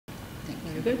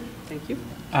Very good, thank you.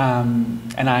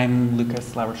 And I'm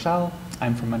Lucas La Rochelle.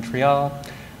 I'm from Montreal.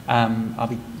 I'll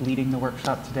be leading the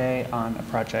workshop today on a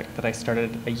project that I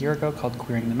started a year ago called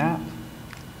Queering the Map.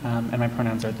 And my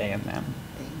pronouns are they and them.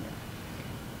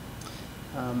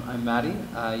 I'm Maddie.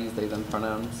 I use they, them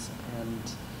pronouns,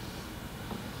 and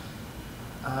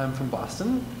I'm from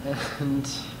Boston, and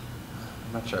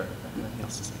I'm not sure. I have nothing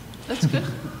else to say. That's good.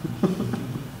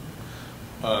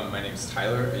 My name is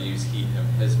Tyler. I use he, him,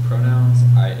 his pronouns.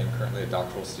 I am currently a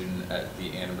doctoral student at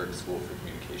the Annenberg School for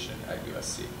Communication at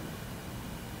USC.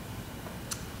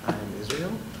 I'm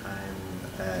Israel.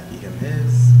 I'm at he, him,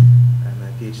 his. I'm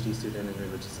a PhD student in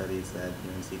religious studies at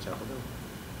UNC Chapel Hill.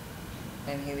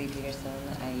 I'm Haley Peterson.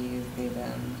 I use they,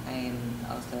 them. I am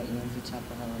also at UNC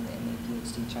Chapel Hill in the MA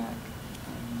PhD track.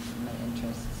 My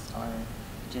interests are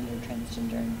gender,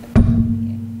 transgender, and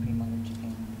femininity in pre-modern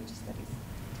Japan religious studies.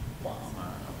 Wow.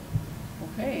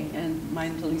 Okay, and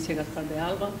mine's Alicia Gaspar de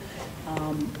Alba.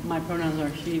 My pronouns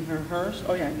are she, her, hers.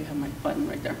 Oh yeah, you have my button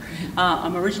right there.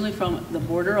 I'm originally from the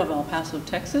border of El Paso,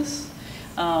 Texas,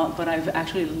 but I've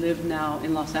actually lived now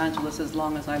in Los Angeles as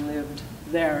long as I lived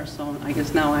there, so I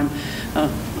guess now I'm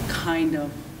kind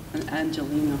of an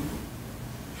Angelino.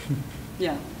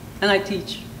 Yeah, and I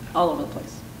teach all over the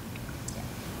place.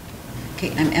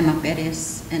 Okay, I'm Emma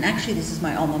Perez, and actually this is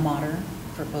my alma mater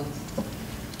for both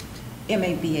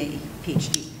MA, BA,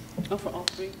 PhD. Oh, for all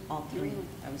three? All three.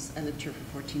 I lived here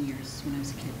for 14 years when I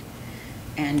was a kid.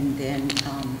 And then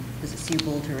was at CU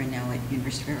Boulder and now at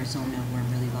University of Arizona, where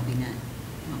I'm really loving it,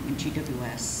 in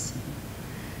GWS.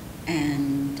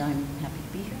 And I'm happy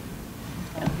to be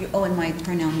here. Oh, and my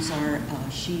pronouns are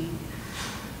she,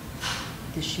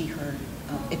 the she, her.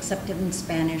 Except in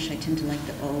Spanish, I tend to like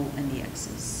the O and the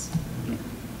X's. Yeah.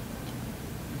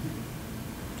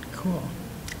 Cool.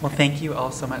 Well, thank you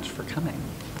all so much for coming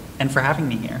and for having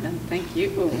me here. And thank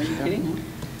you. Oh, are you kidding?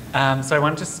 So I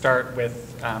wanted to start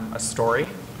with a story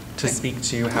to speak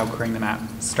to how Queering the Map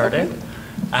started.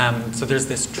 Okay. So there's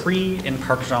this tree in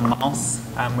Parc Jean Mance,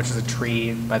 which is a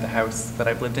tree by the house that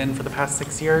I've lived in for the past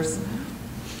 6 years.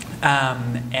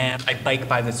 And I bike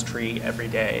by this tree every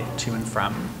day to and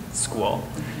from school.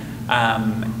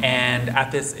 And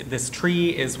at this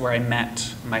tree is where I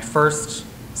met my first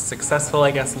successful,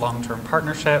 I guess, long-term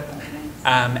partnership.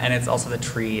 And it's also the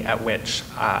tree at which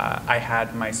I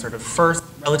had my sort of first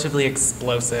relatively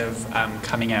explosive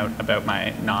coming out about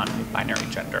my non-binary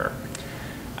gender.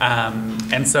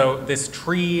 And so this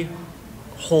tree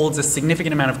holds a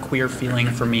significant amount of queer feeling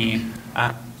for me,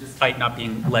 despite not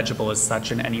being legible as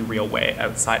such in any real way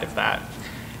outside of that.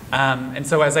 And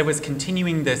so as I was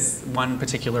continuing this one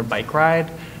particular bike ride,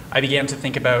 I began to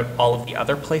think about all of the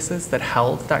other places that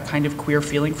held that kind of queer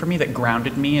feeling for me, that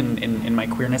grounded me in my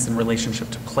queerness in relationship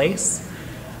to place.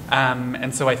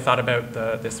 And so I thought about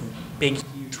this big,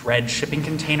 huge red shipping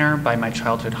container by my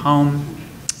childhood home,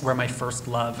 where my first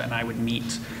love and I would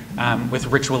meet with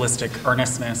ritualistic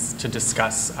earnestness to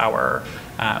discuss our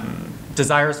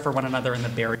desires for one another and the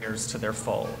barriers to their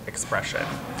full expression.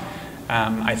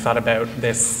 I thought about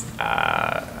this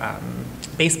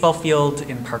baseball field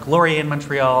in Parc Laurier in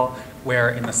Montreal, where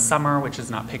in the summer, which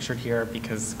is not pictured here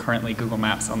because currently Google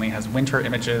Maps only has winter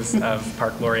images of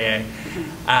Parc Laurier,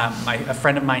 a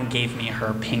friend of mine gave me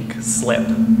her pink slip,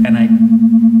 and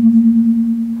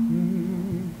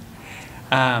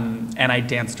I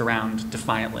danced around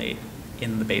defiantly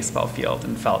in the baseball field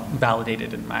and felt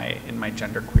validated in my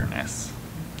gender queerness.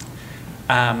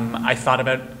 I thought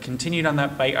about continued on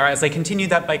that bike, or as I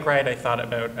continued that bike ride, I thought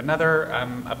about another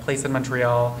a place in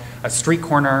Montreal, a street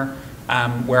corner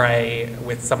where I,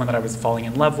 with someone that I was falling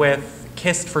in love with,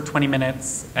 kissed for 20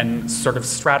 minutes and sort of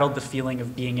straddled the feeling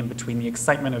of being in between the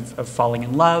excitement of falling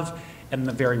in love and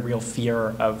the very real fear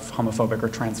of homophobic or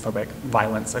transphobic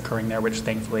violence occurring there, which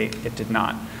thankfully it did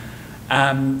not.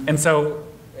 And so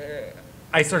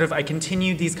I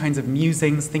continued these kinds of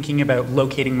musings, thinking about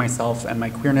locating myself and my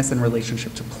queerness in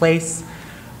relationship to place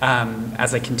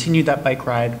as I continued that bike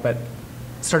ride, but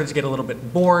started to get a little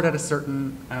bit bored at a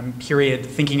certain period,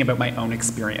 thinking about my own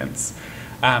experience.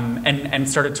 And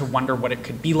started to wonder what it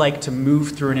could be like to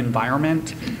move through an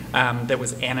environment that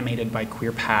was animated by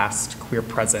queer past, queer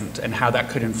present, and how that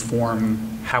could inform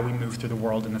how we move through the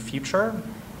world in the future.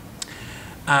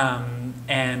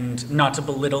 And not to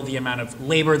belittle the amount of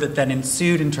labor that then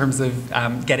ensued in terms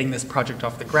of getting this project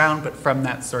off the ground, but from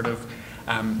that sort of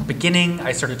beginning,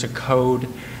 I started to code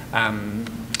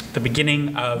the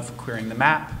beginning of Queering the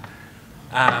Map,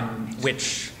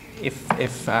 which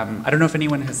I don't know if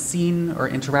anyone has seen or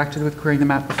interacted with Queering the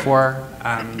Map before,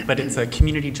 but it's a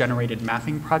community-generated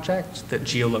mapping project that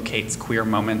geolocates queer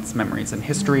moments, memories, and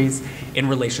histories in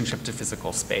relationship to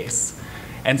physical space.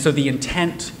 And so the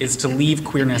intent is to leave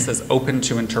queerness as open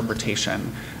to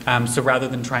interpretation. So rather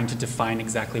than trying to define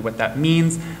exactly what that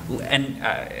means, and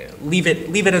leave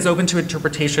it as open to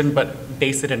interpretation, but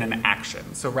base it in an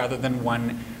action. So rather than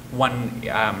one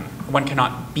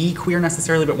cannot be queer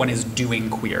necessarily, but one is doing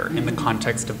queer in the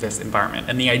context of this environment.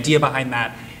 And the idea behind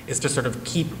that is to sort of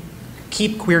keep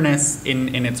queerness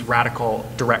in its radical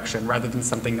direction, rather than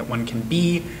something that one can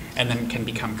be and then can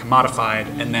become commodified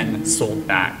and then sold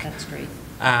back. That's great.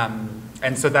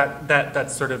 And so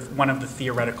that's sort of one of the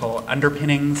theoretical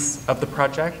underpinnings of the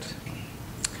project.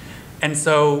 And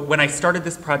so when I started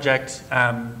this project,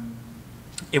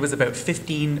 it was about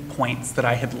 15 points that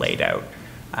I had laid out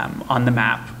on the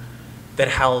map that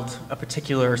held a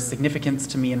particular significance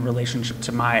to me in relationship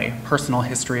to my personal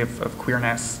history of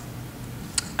queerness.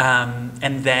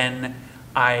 And then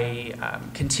I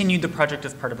continued the project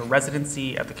as part of a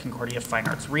residency at the Concordia Fine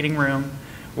Arts Reading Room,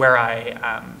 where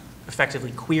I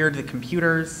effectively queered the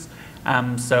computers.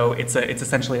 So it's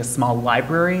essentially a small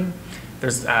library.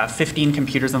 There's 15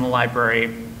 computers in the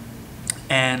library,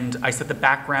 and I set the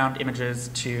background images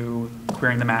to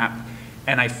querying the map,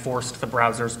 and I forced the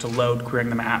browsers to load querying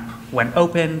the map when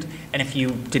opened. And if you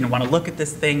didn't want to look at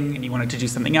this thing and you wanted to do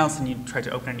something else and you tried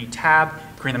to open a new tab,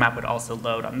 querying the map would also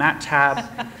load on that tab.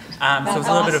 So it was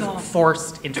a little bit of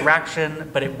forced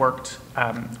interaction, but it worked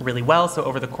really well. So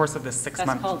over the course of this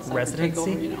 6-month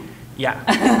residency, takeover, you know. Yeah.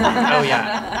 Oh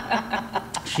yeah.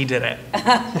 She did it.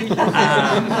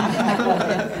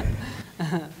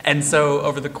 And so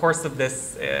over the course of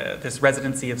this this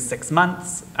residency of 6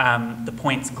 months, the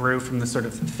points grew from the sort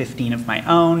of 15 of my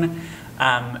own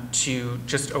to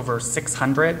just over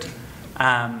 600.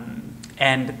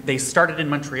 And they started in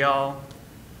Montreal,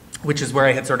 which is where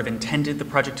I had sort of intended the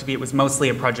project to be. It was mostly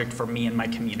a project for me and my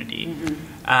community.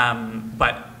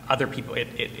 But other people,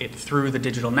 it through the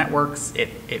digital networks,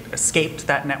 it escaped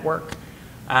that network.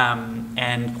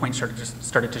 And points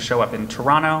started to show up in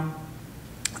Toronto.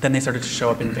 Then they started to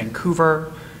show up in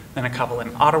Vancouver, then a couple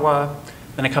in Ottawa,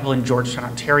 then a couple in Georgetown,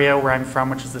 Ontario, where I'm from,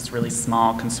 which is this really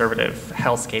small, conservative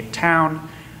hellscape town,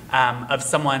 of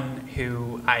someone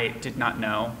who I did not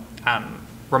know,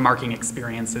 remarking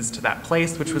experiences to that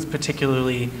place, which was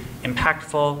particularly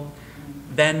impactful.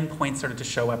 Then points started to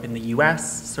show up in the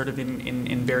US, sort of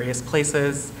in various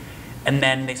places, and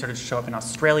then they started to show up in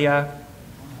Australia.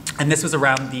 And this was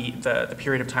around the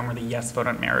period of time where the yes vote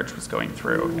on marriage was going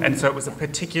through. And so it was a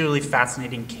particularly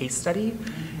fascinating case study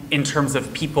in terms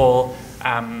of people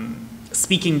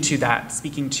speaking to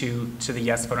the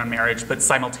yes vote on marriage, but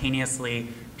simultaneously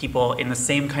people in the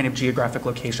same kind of geographic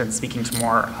location speaking to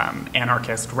more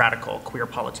anarchist, radical, queer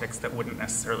politics that wouldn't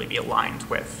necessarily be aligned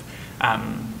with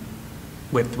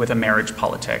a marriage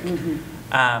politic.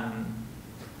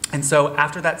 And so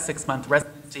after that 6-month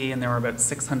residency, and there were about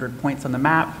 600 points on the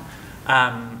map,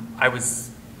 I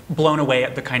was blown away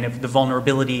at the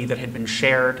vulnerability that had been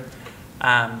shared.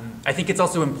 I think it's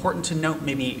also important to note,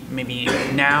 maybe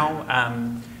now,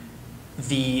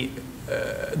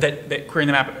 that querying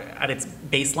the map at its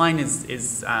baseline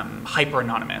is hyper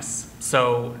anonymous.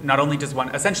 So not only does one,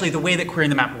 essentially the way that querying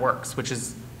the map works, which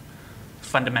is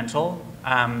fundamental,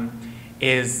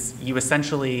 is you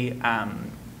essentially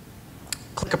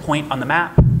click a point on the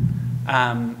map,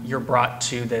 you're brought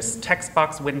to this text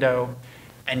box window,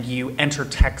 and you enter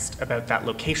text about that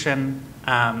location,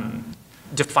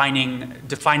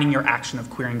 defining your action of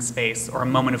queering space or a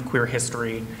moment of queer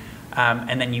history,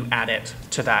 and then you add it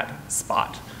to that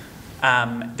spot.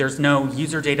 There's no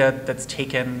user data that's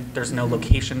taken, there's no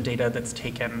location data that's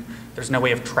taken, there's no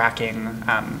way of tracking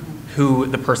who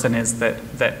the person is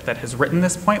that has written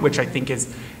this point, which I think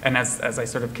is, and as I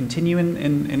sort of continue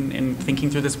in thinking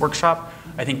through this workshop,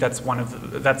 I think that's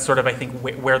I think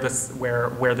where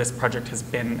this project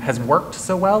has worked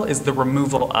so well, is the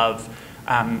removal of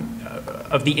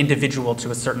the individual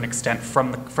to a certain extent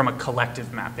from a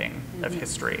collective mapping of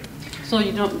history. So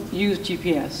you don't use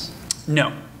GPS?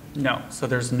 No. So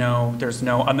there's no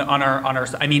on our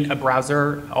I mean, a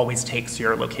browser always takes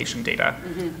your location data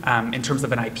in terms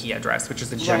of an IP address, which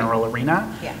is a general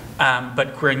arena. Yeah.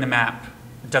 But querying the map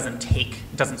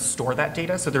doesn't store that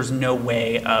data, so there's no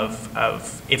way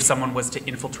of if someone was to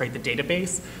infiltrate the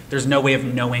database, there's no way of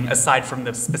knowing, aside from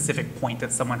the specific point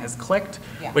that someone has clicked,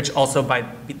 which also by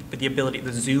the ability,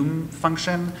 the zoom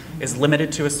function is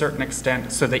limited to a certain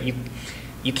extent, so that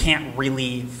you can't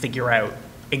really figure out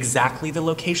exactly the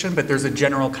location, but there's a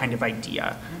general kind of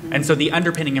idea. And so the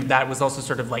underpinning of that was also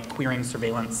sort of like queering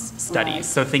surveillance studies. Right.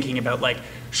 So thinking about like,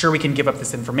 sure, we can give up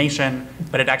this information,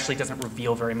 but it actually doesn't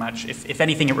reveal very much. If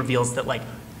anything, it reveals that like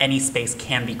any space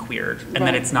can be queered, and that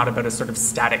Right. it's not about a sort of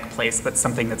static place, but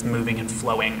something that's moving and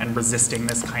flowing and resisting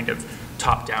this kind of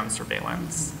top-down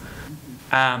surveillance.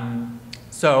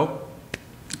 So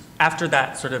after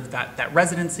that sort of that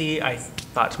residency, I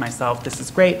thought to myself, this is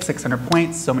great, 600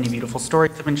 points, so many beautiful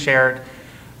stories have been shared.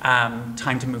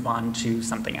 Time to move on to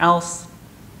something else.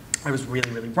 I was really,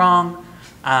 really wrong.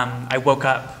 I woke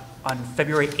up on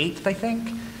February 8th, I think,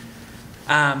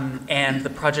 and the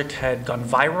project had gone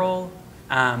viral,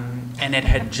 and it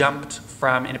had jumped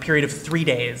from, in a period of 3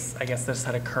 days, I guess this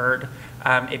had occurred,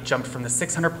 it jumped from the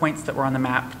 600 points that were on the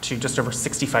map to just over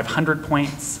 6,500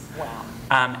 points. Wow.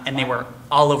 And they were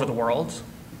all over the world.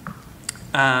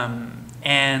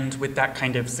 And with that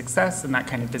kind of success and that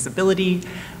kind of visibility,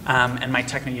 and my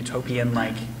techno-utopian,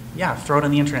 like, yeah, throw it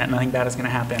on the internet, nothing bad is gonna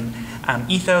happen.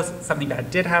 Ethos, something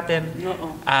bad did happen.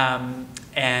 Uh-oh.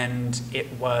 And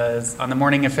it was on the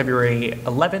morning of February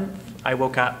 11th, I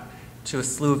woke up to a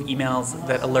slew of emails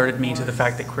that alerted me to the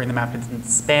fact that Queering the Map had been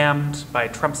spammed by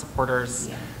Trump supporters,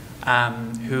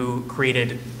 who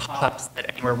created pop-ups that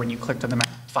anywhere when you clicked on the map,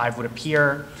 5 would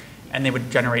appear, and they would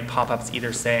generate pop-ups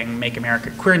either saying, make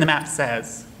America, Queering the Map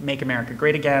says, make America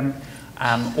great again,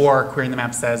 or Queering the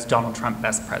Map says, Donald Trump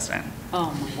best president.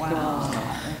 Oh my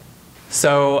God.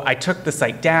 So I took the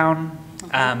site down,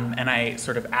 and I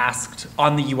sort of asked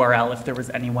on the URL if there was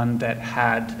anyone that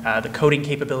had the coding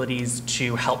capabilities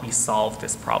to help me solve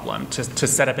this problem, to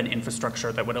set up an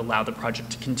infrastructure that would allow the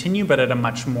project to continue, but at a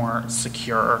much more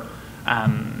secure,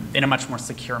 in a much more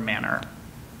secure manner.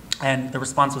 And the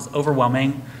response was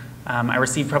overwhelming. I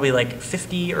received probably like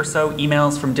 50 or so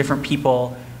emails from different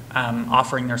people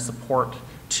offering their support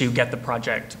to get the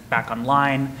project back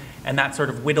online. And that sort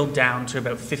of whittled down to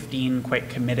about 15 quite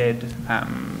committed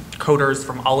coders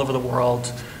from all over the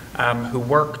world who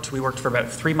worked. We worked for about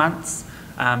 3 months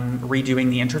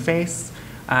redoing the interface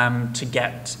to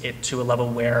get it to a level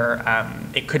where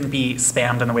it couldn't be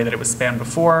spammed in the way that it was spammed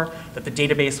before, that the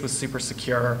database was super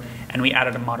secure, and we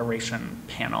added a moderation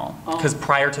panel. Because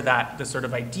prior to that, the sort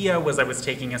of idea was I was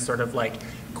taking a sort of like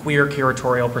queer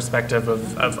curatorial perspective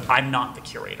of I'm not the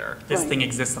curator. This Right. thing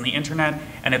exists on the internet,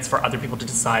 and it's for other people to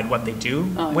decide what they do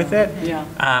with it,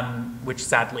 which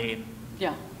sadly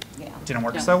Yeah. didn't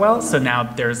work Yeah. so well. So now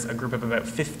there's a group of about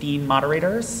 15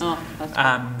 moderators Oh, that's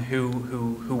good.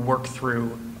 who work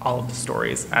through all of the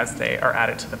stories as they are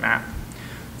added to the map.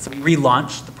 So we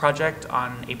relaunched the project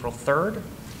on April 3rd.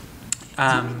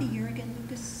 Tell me the year again,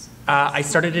 Lucas. I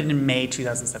started it in May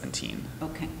 2017.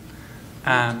 Okay.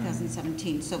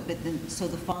 2017. So, but then, so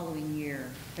the following year,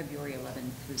 February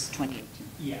 11th, was 2018.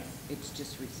 Yes. It's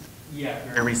just recent. Yeah.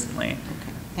 Very recently.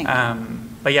 Okay. Thank you.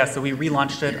 But yeah, so we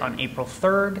relaunched it on April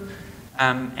 3rd.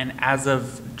 And as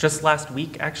of just last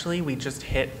week, actually, we just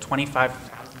hit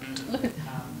 25,000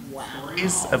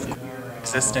 stories of queer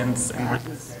existence and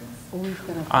resistance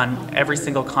on every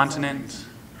single continent.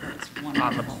 That's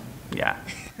wonderful. Yeah,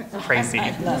 crazy.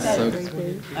 So, do you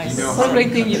know What a how great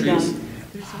many thing you've countries?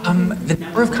 done. The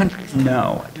number of countries,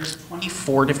 no. There's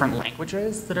 24 different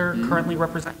languages that are currently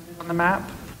represented on the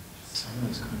map. Some of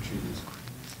those countries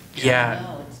is Yeah,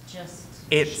 No, it's just.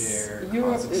 it's,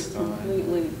 Europe is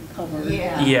completely covered.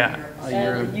 yeah.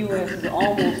 And the US is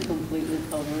almost completely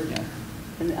covered.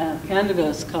 And Canada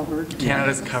is covered,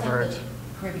 Canada's covered.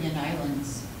 Caribbean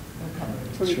islands are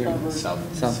covered. pretty covered.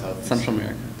 South Central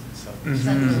America. Mhm.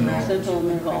 Central America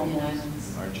Caribbean almost.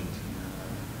 islands. Argentina.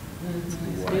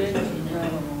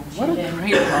 Incredible. What a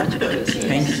great project this is.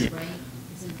 Thank you.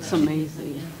 It's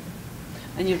amazing.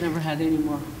 And you've never had any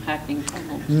more hacking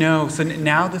trouble? No, so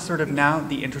now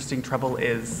the interesting trouble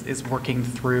is working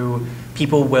through,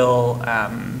 people will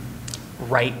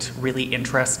write really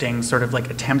interesting sort of like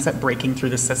attempts at breaking through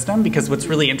the system, because what's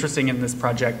really interesting in this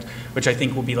project, which I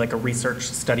think will be like a research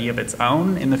study of its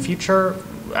own in the future,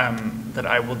 that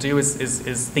I will do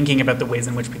is thinking about the ways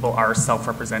in which people are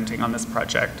self-representing on this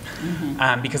project.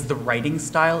 Because the writing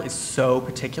style is so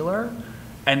particular,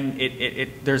 and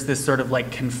there's this sort of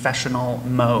like confessional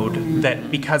mode that,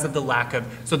 because of the lack of,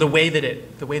 so the way that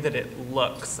it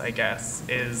looks, I guess,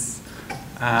 is,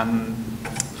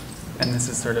 and this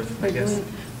is sort of, I guess.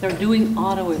 They're doing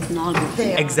autoethnography.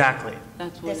 They are. Exactly.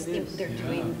 That's what it is. They're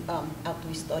doing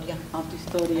autohistoria.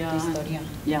 Autohistoria. Autohistoria.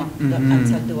 Yeah. The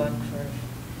Anzalduac for,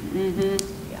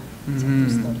 Mm-hmm. yeah, it's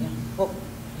autohistoria. Well,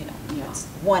 you know, Yeah. it's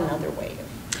one other way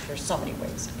of, there's so many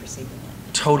ways of perceiving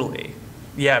it. Totally.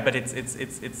 Yeah, but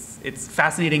it's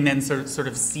fascinating then sort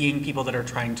of seeing people that are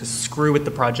trying to screw with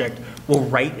the project will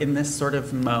write in this sort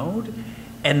of mode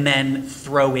and then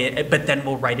throw it, but then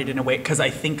we'll write it in a way, because I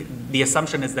think the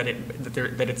assumption is that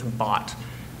it's a bot.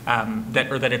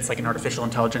 That it's like an artificial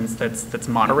intelligence that's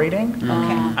moderating.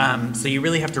 Okay. So you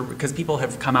really have to, because people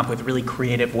have come up with really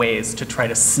creative ways to try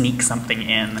to sneak something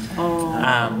in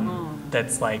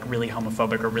that's like really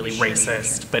homophobic or really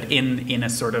racist, but in a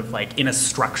sort of like in a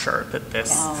structure that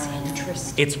this.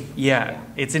 It's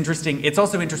interesting. It's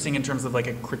also interesting in terms of like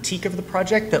a critique of the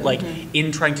project that like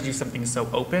in trying to do something so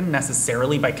open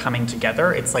necessarily by coming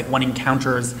together, it's like one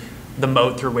encounters the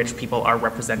mode through which people are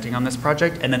representing on this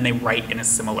project, and then they write in a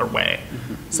similar way.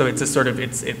 So it's a sort of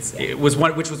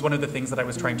which was one of the things that I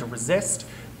was trying to resist,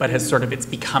 but has sort of it's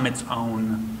become its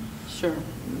own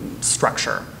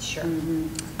structure. Sure.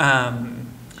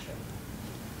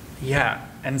 Yeah,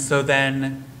 and so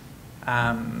then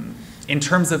in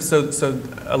terms of so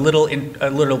a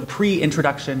little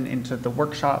pre-introduction into the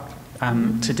workshop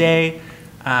today.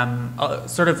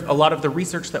 Sort of a lot of the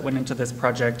research that went into this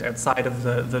project outside of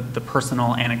the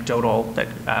personal anecdotal that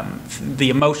the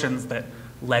emotions that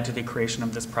led to the creation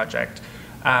of this project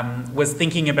was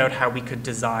thinking about how we could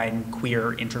design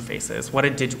queer interfaces.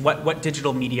 What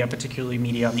digital media, particularly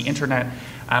media on the internet,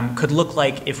 could look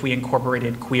like if we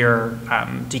incorporated queer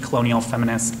decolonial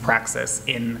feminist praxis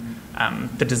in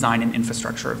the design and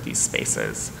infrastructure of these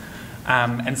spaces.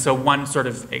 And so one sort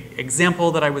of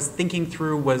example that I was thinking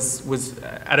through was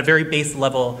at a very base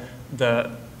level,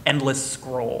 the endless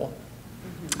scroll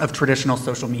of traditional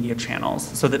social media channels.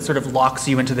 So that sort of locks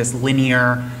you into this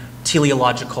linear,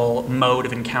 teleological mode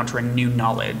of encountering new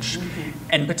knowledge.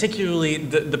 And particularly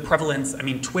the prevalence, I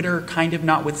mean, Twitter kind of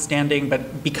notwithstanding,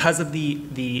 but because of the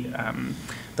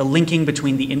linking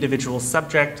between the individual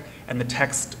subject and the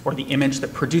text or the image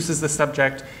that produces the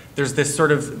subject, there's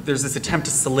this attempt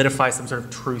to solidify some sort of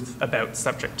truth about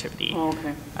subjectivity.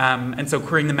 And so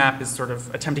Queering the Map is sort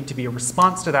of attempting to be a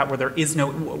response to that, where there is no,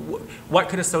 what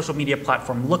could a social media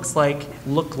platform look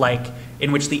like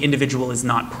in which the individual is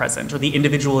not present, or the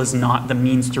individual is not the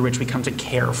means through which we come to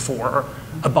care for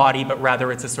a body, but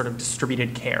rather it's a sort of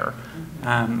distributed care.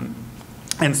 And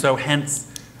so hence,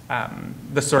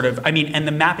 the sort of, I mean, and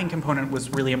the mapping component was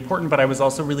really important, but I was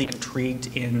also really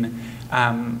intrigued in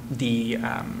the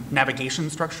navigation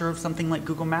structure of something like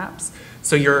Google Maps.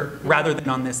 So you're, rather than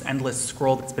on this endless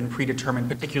scroll that's been predetermined,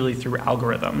 particularly through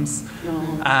algorithms,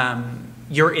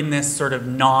 you're in this sort of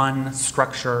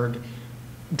non-structured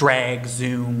drag,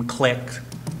 zoom, click,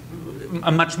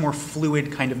 a much more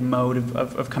fluid kind of mode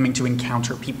of coming to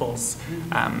encounter people's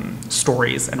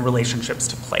stories and relationships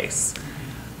to place.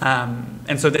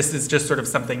 And so this is just sort of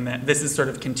something that, this is sort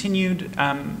of continued,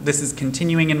 this is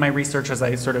continuing in my research as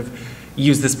I sort of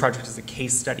use this project as a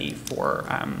case study for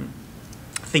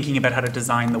thinking about how to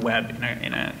design the web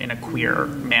in a queer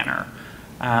manner.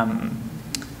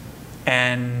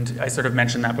 And I sort of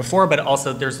mentioned that before, but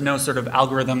also there's no sort of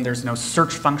algorithm, there's no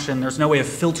search function, there's no way of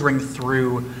filtering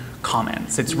through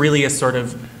comments. It's really a sort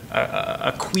of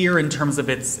a queer in terms of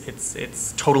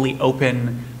its totally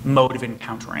open mode of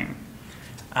encountering.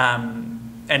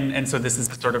 And so this is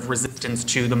a sort of resistance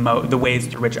to the ways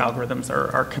through which algorithms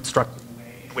are constructed, the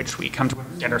way in which we come to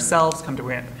understand ourselves, come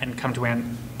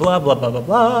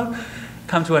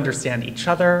to understand each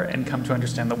other, and come to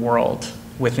understand the world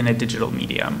within a digital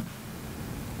medium.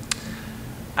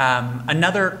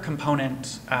 Another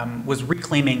component was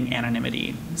reclaiming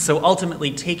anonymity. So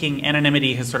ultimately, taking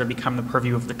anonymity has sort of become the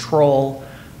purview of the troll.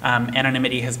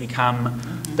 Anonymity has become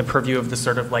the purview of the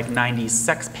sort of like 90s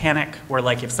sex panic, where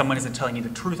like if someone isn't telling you the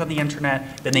truth on the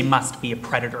internet, then they must be a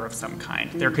predator of some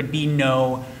kind. There could be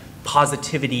no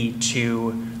positivity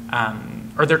to,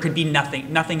 or there could be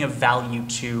nothing of value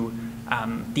to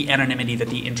the anonymity that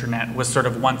the internet was sort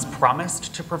of once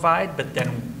promised to provide, but then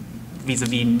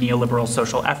vis-a-vis neoliberal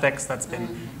social ethics, that's been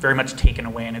very much taken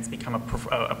away, and it's become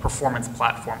a performance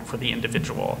platform for the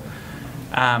individual.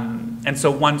 And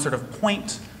so one sort of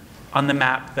point on the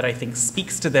map that I think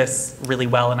speaks to this really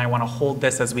well, and I want to hold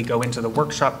this as we go into the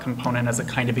workshop component as a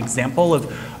kind of example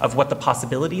of what the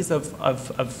possibilities of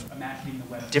imagining the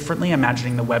web differently,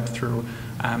 imagining the web through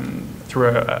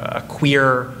a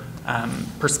queer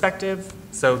perspective.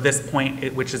 So this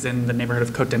point, which is in the neighborhood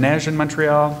of Côte des Neiges in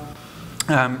Montreal,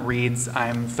 reads,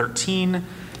 I'm 13.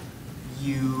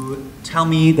 You tell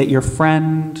me that your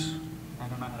friend, I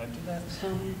don't know how to do that.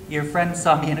 Your friend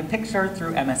saw me in a picture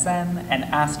through MSN and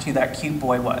asked who that cute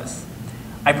boy was.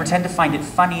 I pretend to find it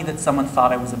funny that someone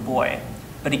thought I was a boy,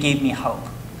 but it gave me hope.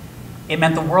 It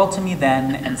meant the world to me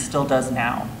then and still does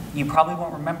now. You probably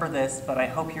won't remember this, but I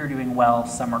hope you're doing well,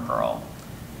 summer girl.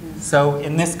 So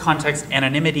in this context,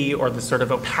 anonymity, or the sort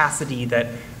of opacity that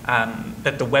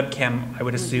that the webcam, I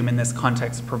would assume in this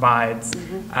context, provides,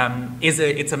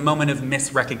 it's a moment of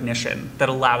misrecognition that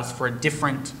allows for a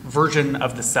different version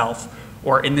of the self,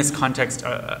 or in this context,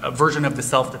 a version of the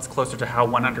self that's closer to how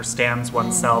one understands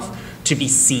oneself to be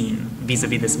seen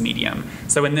vis-a-vis this medium.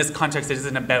 So in this context, it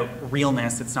isn't about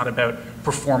realness, it's not about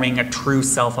performing a true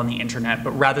self on the internet,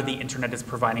 but rather the internet is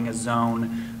providing a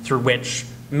zone through which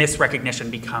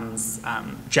misrecognition becomes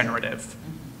generative.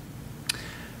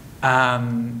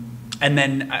 And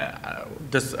then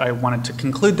I wanted to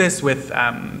conclude this with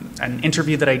an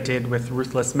interview that I did with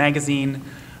Ruthless Magazine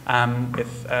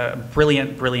with a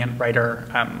brilliant, brilliant writer,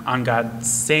 Angad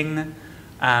Singh.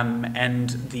 And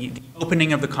the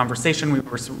opening of the conversation,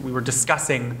 we were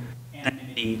discussing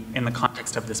anonymity in the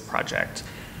context of this project.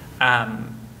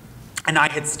 And I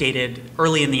had stated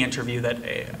early in the interview that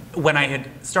when I had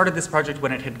started this project,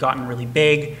 when it had gotten really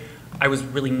big, I was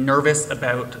really nervous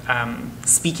about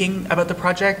speaking about the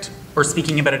project, or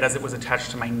speaking about it as it was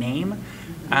attached to my name,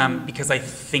 because I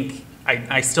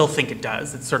still think it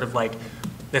does. It's sort of like,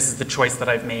 this is the choice that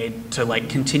I've made to like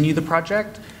continue the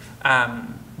project.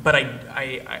 But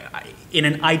in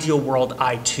an ideal world,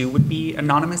 I too would be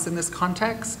anonymous in this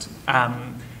context.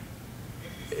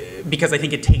 Because I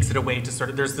think it takes it away to sort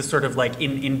of, there's this sort of like,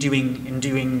 in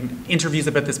doing interviews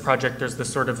about this project, there's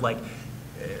this sort of like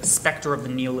specter of the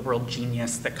neoliberal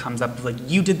genius that comes up, like,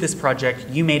 you did this project,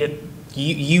 you made it,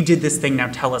 you did this thing, now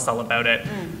tell us all about it.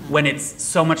 When it's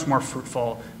so much more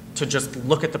fruitful to just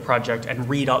look at the project and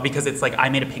read all, because it's like, I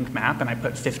made a pink map and I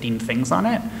put 15 things on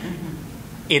it.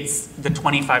 It's the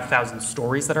 25,000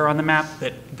 stories that are on the map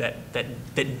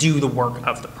that do the work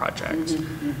of the project.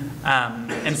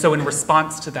 And so in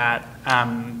response to that,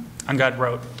 Angad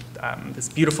wrote this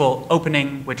beautiful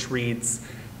opening, which reads,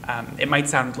 it might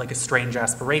sound like a strange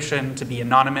aspiration to be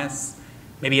anonymous.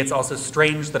 Maybe it's also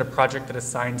strange that a project that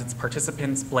assigns its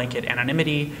participants blanket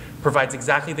anonymity provides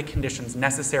exactly the conditions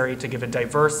necessary to give a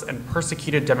diverse and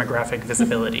persecuted demographic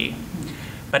visibility.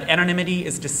 But anonymity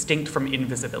is distinct from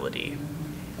invisibility.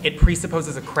 It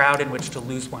presupposes a crowd in which to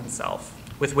lose oneself,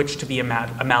 with which to be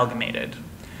amalgamated.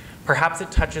 Perhaps it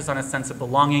touches on a sense of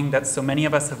belonging that so many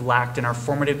of us have lacked in our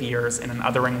formative years in an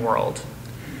othering world.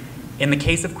 In the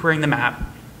case of Queering the Map,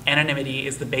 anonymity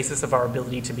is the basis of our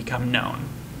ability to become known.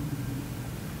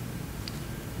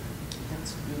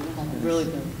 That's Really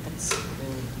good. That's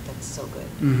so good.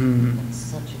 That's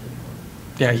such a good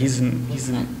quote. Yeah, he's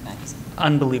an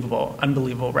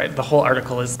unbelievable, right? The whole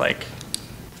article is like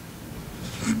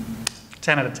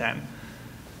 10 out of 10.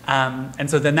 And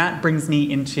so then that brings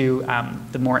me into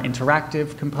the more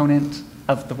interactive component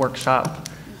of the workshop,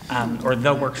 or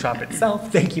the workshop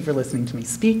itself. Thank you for listening to me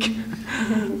speak,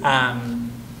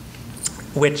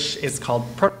 which is called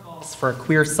Protocols for a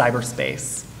Queer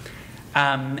Cyberspace.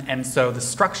 And so the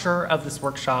structure of this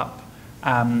workshop,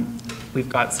 we've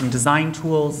got some design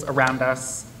tools around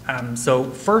us. So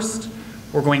first,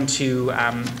 we're going to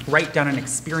write down an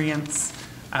experience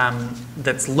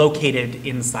that's located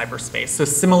in cyberspace. So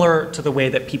similar to the way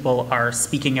that people are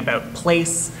speaking about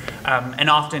place,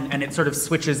 and it sort of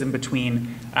switches in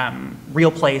between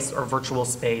real place or virtual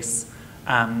space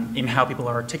in how people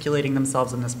are articulating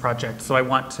themselves in this project. So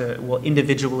we'll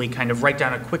individually kind of write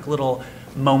down a quick little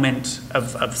moment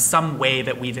of some way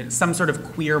that some sort of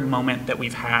queer moment that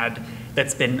we've had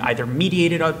that's been either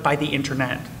mediated by the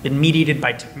internet, been mediated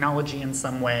by technology in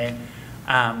some way.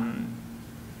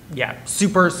 Yeah,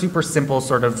 super, super simple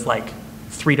sort of like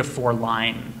 3 to 4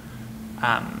 line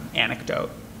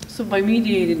anecdote. So by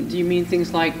mediated, do you mean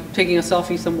things like taking a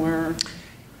selfie somewhere?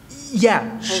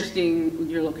 Yeah. Posting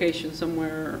your location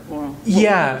somewhere, or what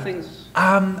yeah. Things?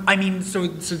 I mean, so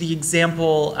the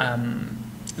example,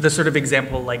 the sort of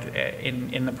example like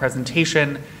in the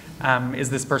presentation is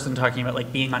this person talking about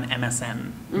like being on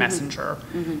MSN Messenger,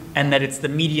 and that it's the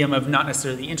medium of not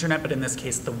necessarily the internet, but in this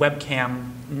case the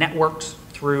webcam networked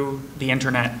through the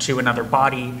internet to another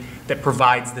body that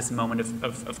provides this moment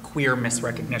of queer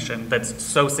misrecognition that's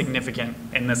so significant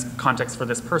in this context for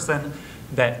this person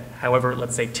that, however,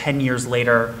 let's say 10 years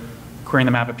later, Queering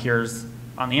the Map appears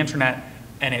on the internet,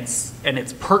 and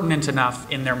it's pertinent enough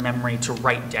in their memory to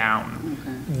write down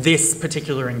this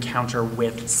particular encounter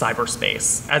with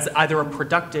cyberspace as either a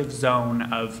productive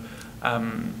zone of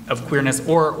queerness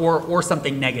or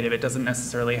something negative. It doesn't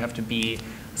necessarily have to be.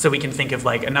 So we can think of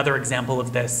like another example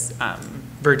of this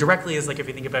very directly is like if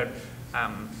you think about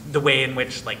the way in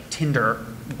which like Tinder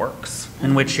works,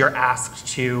 in which you're asked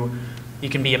to, you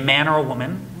can be a man or a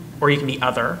woman, or you can be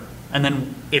other, and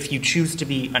then if you choose to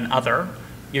be an other,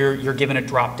 you're given a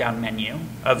drop-down menu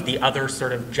of the other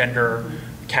sort of gender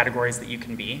categories that you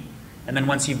can be. And then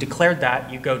once you've declared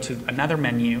that, you go to another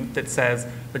menu that says,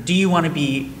 but do you want to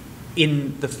be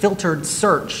in the filtered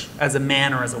search as a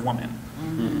man or as a woman?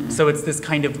 So it's this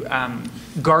kind of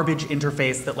garbage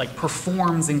interface that like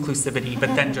performs inclusivity,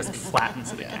 but then just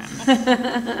flattens it again.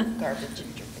 Garbage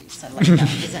interface, I like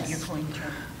that. Is that your coin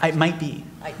term? It might be.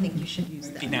 I think you should use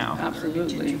that. Now.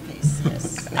 Absolutely. Garbage interface,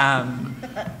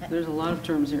 yes. There's a lot of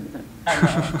terms here that. I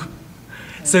know.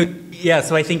 So yeah,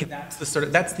 so I think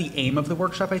that's the aim of the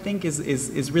workshop. I think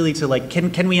is really to like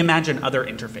can we imagine other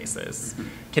interfaces?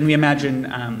 Can we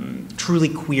imagine truly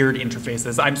queered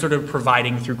interfaces? I'm sort of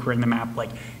providing through queering the map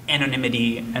like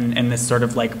anonymity and this sort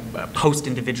of like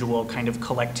post-individual kind of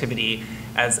collectivity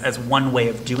as one way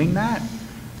of doing that.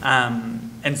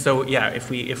 And so yeah, if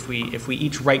we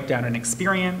each write down an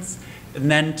experience,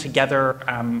 and then together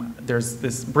there's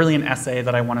this brilliant essay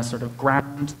that I want to sort of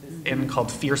ground in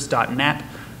called Fierce.net,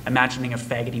 Imagining a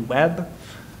Faggoty Web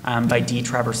by D.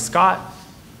 Travers Scott.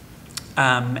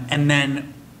 And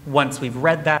then once we've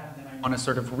read that, then I want to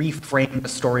sort of reframe the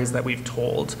stories that we've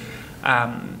told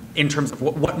in terms of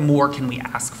what more can we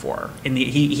ask for.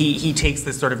 He takes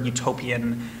this sort of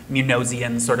utopian,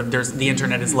 Munosian sort of, the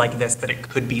internet is like this, that it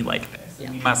could be like this.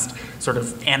 And we must sort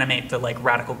of animate the like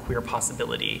radical queer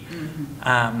possibility.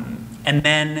 And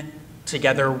then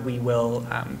together we will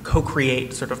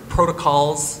co-create sort of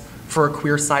protocols for a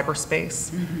queer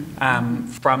cyberspace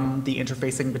from the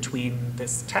interfacing between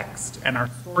this text and our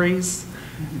stories.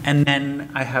 And then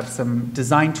I have some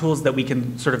design tools that we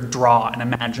can sort of draw and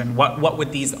imagine what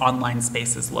would these online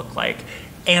spaces look like.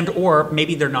 And or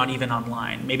maybe they're not even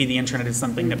online. Maybe the internet is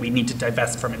something that we need to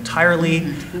divest from entirely.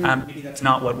 Maybe that's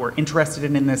not what we're interested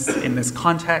in this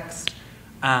context.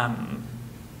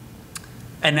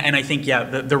 And I think, yeah,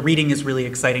 the reading is really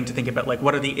exciting to think about, like,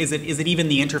 what are is it even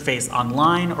the interface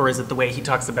online, or is it the way he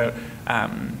talks about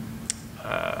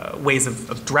ways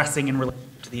of dressing in relation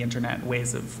to the internet,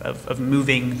 ways of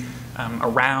moving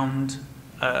around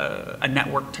a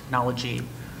network technology?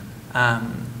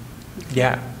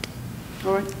 Yeah.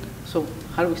 All right, so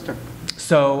how do we start?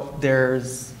 So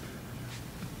there's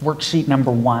worksheet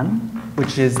number 1,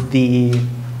 which is the,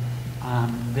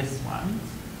 this one.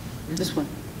 This one?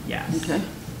 Yes. Okay.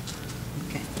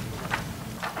 Okay.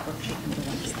 Worksheet number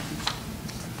 1 is that one.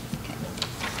 Okay.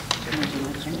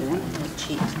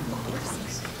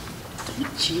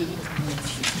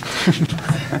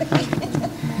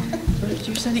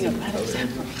 You're setting a bad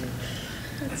example.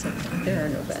 There are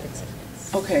no bad examples.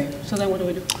 Okay, so then what do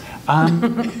we do?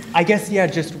 I guess, yeah,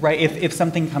 just right, if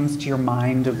something comes to your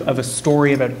mind of a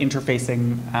story about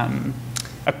interfacing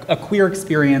a queer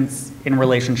experience in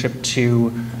relationship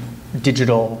to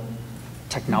digital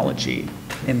technology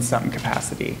in some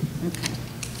capacity. Okay.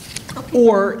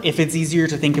 Or if it's easier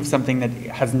to think of something that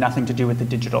has nothing to do with the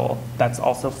digital, that's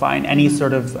also fine. Any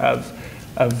sort of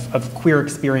queer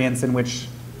experience in which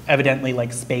evidently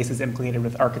like space is implicated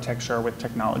with architecture, with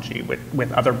technology,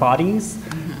 with other bodies.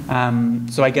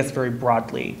 So I guess very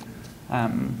broadly,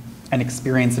 an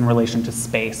experience in relation to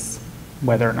space,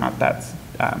 whether or not that's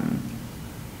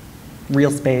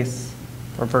real space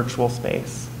or virtual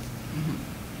space.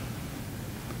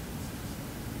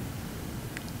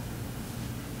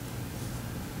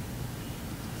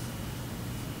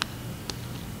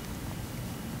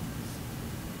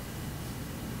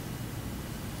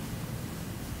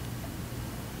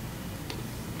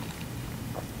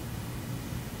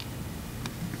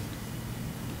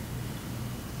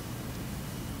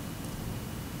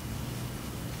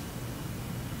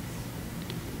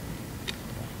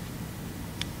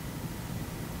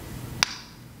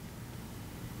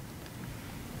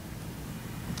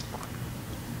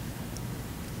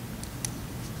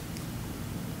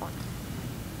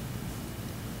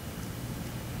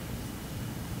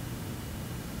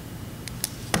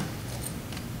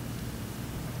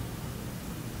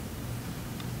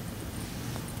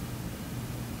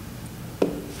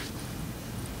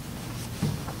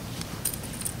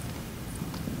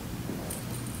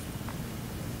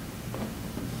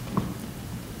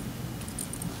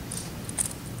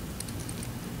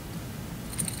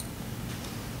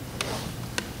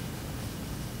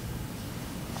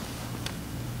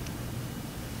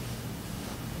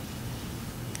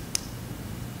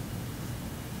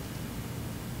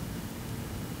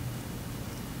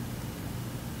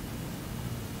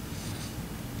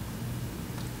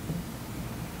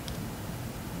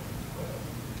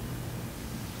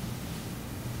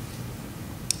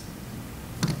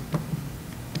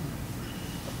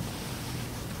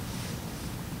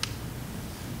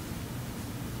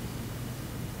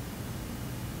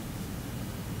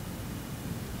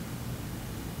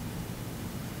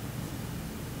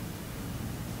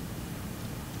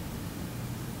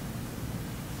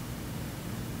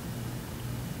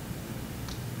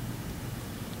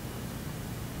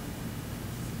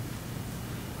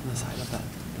 the side of that,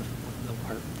 the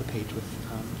part, the page with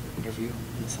interview,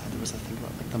 on the side there was a thing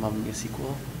about like the Mamma Mia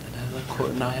sequel, and I had like quote,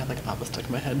 and I had like ABBA stuck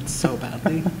in my head so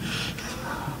badly.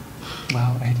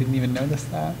 Wow, I didn't even notice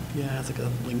that. Yeah, it's like a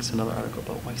links to another article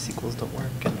about why sequels don't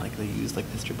work, and like they use like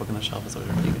the history book on the shelf as a way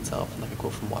to redeem itself, and like a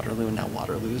quote from Waterloo, and now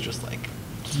Waterloo is just like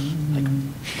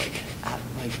at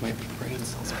like my brain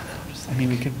cells right now. Just I mean,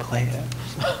 we could play it.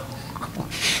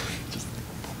 just.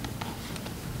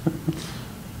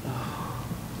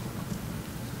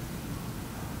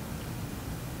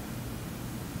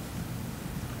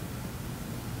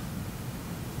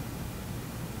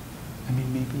 I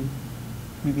mean,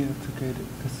 maybe that's a good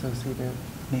associative.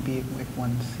 Maybe like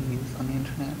one sees on the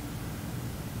internet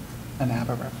an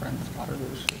ABBA reference,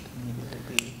 Waterloo should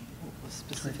immediately be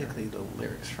Specifically the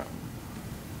lyrics from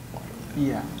Waterloo.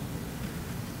 Yeah.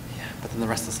 Yeah, but then the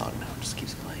rest of the song now just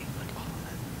keeps playing like all of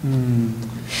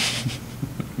it.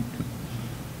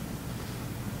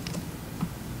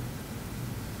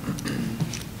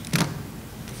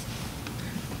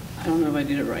 I don't know if I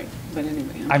did it right, but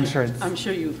anyway. I'm sure it's- I'm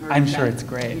sure you've heard I'm sure that it's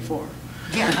great. before.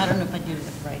 Yeah, I don't know if I did it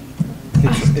right.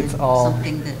 It's all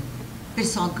Something that, but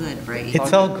it's all good, right?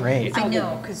 it's all great. I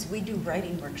know, because we do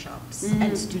writing workshops,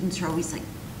 and students are always like,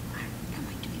 am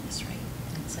I doing this right?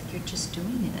 And it's like, you're just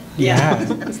doing it. Yeah.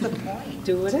 That's the point.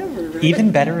 Do whatever, right?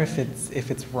 Even better if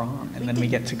it's wrong, and then we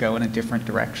get to go in a different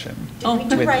direction Did we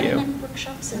do with writing you.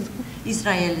 workshops? And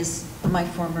Israel is my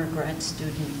former grad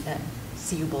student at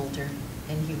CU Boulder,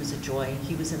 and he was a joy.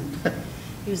 He was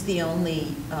the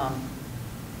only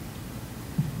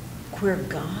queer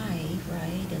guy,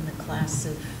 right, in the class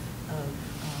of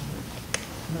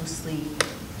mostly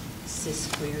cis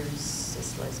queers,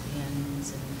 cis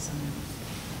lesbians, and some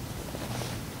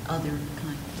other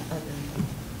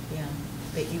yeah.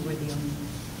 But you were the only,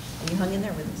 and you hung in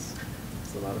there with us.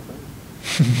 It's a lot of fun.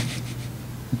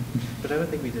 But I don't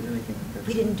think we did anything like that.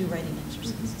 We didn't do writing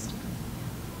exercises.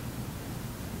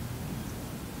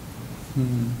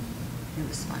 It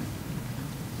was fun.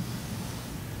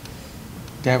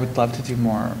 Yeah, I would love to do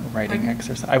more writing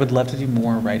exercise. I would love to do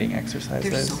more writing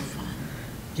exercises. They're so fun.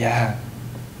 Yeah.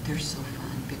 They're so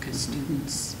fun because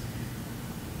students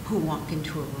who walk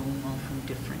into a room all from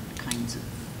different kinds of,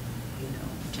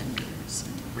 genders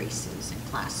and races and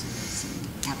classes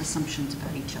and have assumptions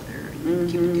about each other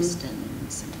and keep a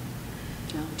distance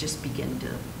and just begin to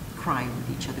cry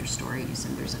with each other's stories,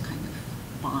 and there's a kind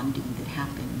of bonding that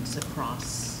happens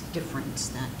across difference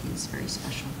that is very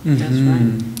special. That's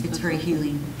right. It's very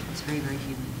healing. It's very, very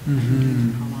healing. Mhm. I've been doing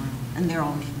it for a while. And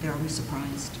they're always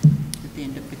surprised that they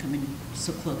end up becoming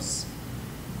so close.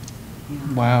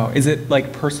 Yeah. Wow. Is it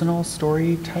like personal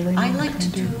storytelling? I like to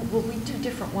kind of? we do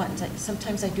different ones.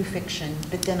 Sometimes I do fiction,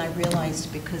 but then I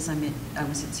realized because I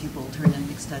was at CU Boulder in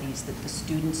Ethnic Studies that the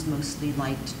students mostly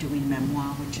liked doing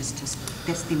memoir, which is just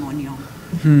testimonio,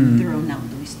 thrown out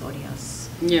the historias.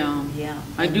 Yeah. Yeah.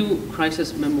 I do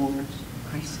crisis memoirs.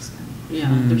 Crisis memoir.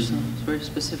 Yeah, there's some very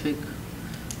specific,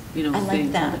 I like things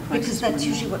on that the crisis because that's memoir.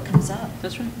 usually what comes up.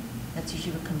 That's right. That's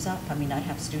usually what comes up. I mean, I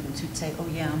have students who'd say, "Oh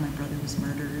yeah, my brother was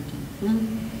murdered, and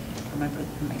Mhm. or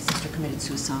my sister committed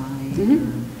suicide,"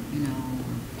 Mhm. or,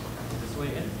 This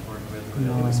way in, or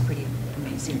No. it was pretty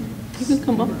amazing. You can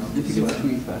come up. If you could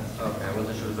squeeze fast. Okay, I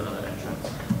wasn't sure there was another entrance.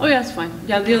 Oh, yeah, it's fine.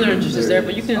 Yeah, the other entrance is there,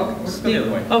 but you can Okay, we'll go the sneak.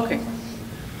 other way. Okay.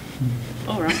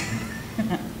 All right.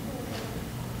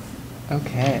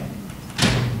 Okay.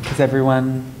 Is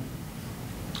everyone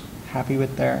happy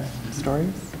with their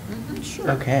stories?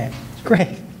 Sure. Okay,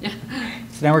 great. Yeah.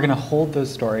 So now we're going to hold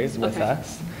those stories with Okay.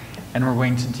 us, and we're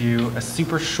going to do a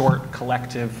super short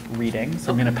collective reading.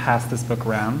 So I'm going to pass this book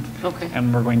around. Okay.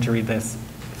 And we're going to read this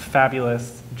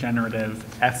fabulous generative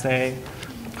essay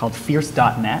called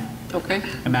Fierce.net, Okay.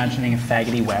 Imagining a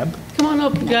Faggoty Web. Come on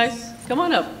up, you guys. Come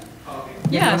on up.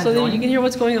 Yeah, so that you can hear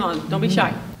what's going on. Don't be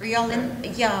shy. Are y'all in?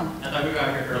 Yeah. I thought we got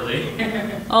here early.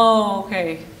 Oh,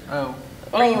 okay. Oh.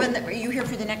 Are you here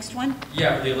for the next one?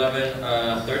 Yeah, for the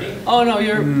 11:30. Oh, no,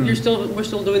 we're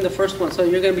still doing the first one, so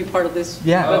you're gonna be part of this,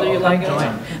 Yeah. whether you Oh, like it or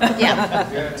join. not.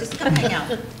 Yeah. Just come hang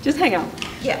out. Just hang out.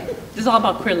 Yeah. This is all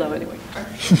about queer love anyway.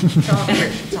 It's all good.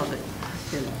 It's all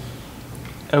good.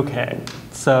 Okay,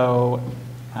 so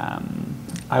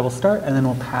I will start, and then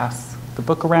we'll pass the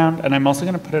book around, and I'm also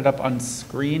going to put it up on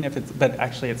screen but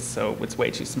actually it's way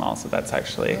too small, so that's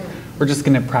actually, we're just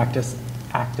going to practice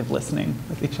active listening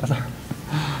with each other.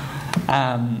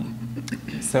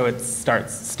 So it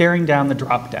starts, staring down the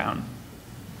drop-down.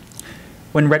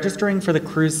 When registering for the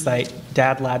cruise site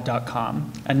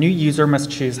dadlad.com, a new user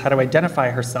must choose how to identify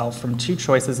herself from two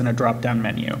choices in a drop-down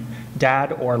menu,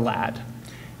 dad or lad.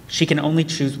 She can only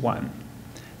choose one.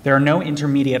 There are no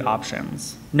intermediate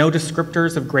options, no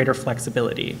descriptors of greater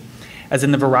flexibility, as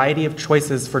in the variety of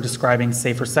choices for describing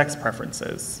safer sex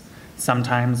preferences.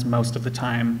 Sometimes, most of the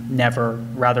time, never,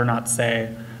 rather not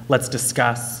say, let's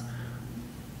discuss,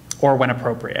 or when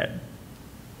appropriate.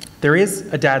 There is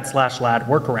a dad/lad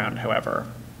workaround, however.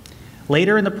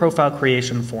 Later in the profile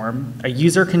creation form, a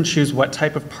user can choose what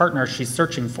type of partner she's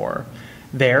searching for.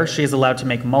 There, she is allowed to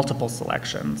make multiple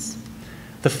selections.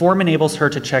 The form enables her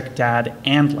to check dad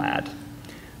and lad.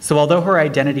 So although her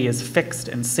identity is fixed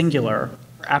and singular,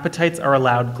 her appetites are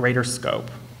allowed greater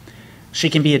scope. She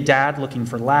can be a dad looking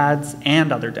for lads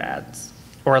and other dads,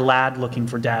 or a lad looking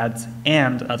for dads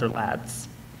and other lads.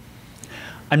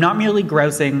 I'm not merely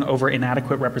grousing over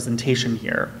inadequate representation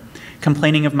here,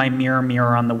 complaining of my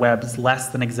mirror on the web's less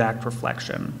than exact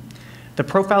reflection. The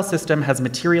profile system has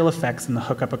material effects in the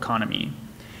hookup economy.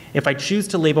 If I choose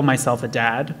to label myself a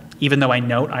dad, even though I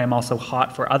note I am also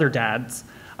hot for other dads,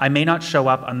 I may not show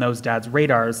up on those dads'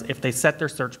 radars if they set their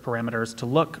search parameters to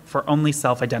look for only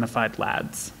self-identified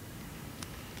lads.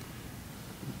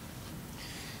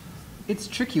 It's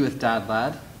tricky with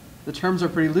dad/lad. The terms are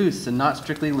pretty loose and not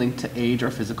strictly linked to age or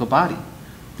physical body.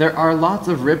 There are lots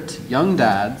of ripped young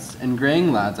dads and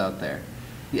graying lads out there.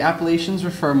 The appellations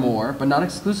refer more, but not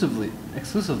exclusively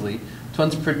to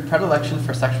one's predilection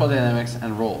for sexual dynamics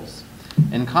and roles.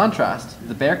 In contrast,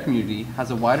 the bear community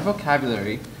has a wider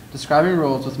vocabulary describing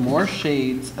roles with more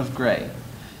shades of gray,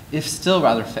 if still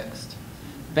rather fixed.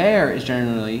 Bear is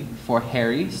generally for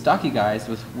hairy, stocky guys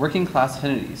with working class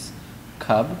affinities.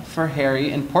 Cub for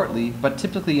hairy and portly, but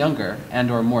typically younger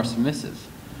and or more submissive.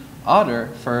 Otter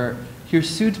for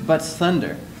hirsute but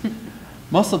slender.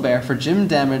 Muscle bear for gym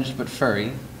damaged but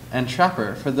furry. And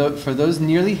trapper for those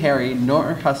nearly hairy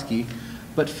nor husky,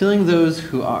 but filling those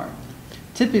who are.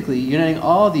 Typically, uniting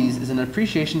all of these is an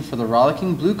appreciation for the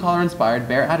rollicking blue-collar-inspired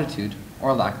bear attitude,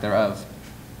 or lack thereof.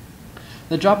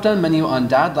 The drop-down menu on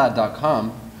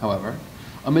dadlad.com, however,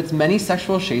 omits many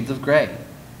sexual shades of gray.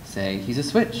 Say he's a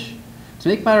switch. To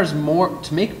make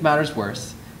matters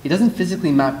worse, he doesn't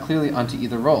physically map clearly onto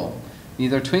either role,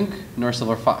 neither twink nor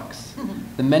silver fox.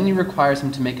 The menu requires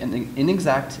him to make an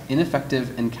inexact,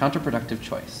 ineffective, and counterproductive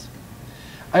choice.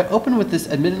 I open with this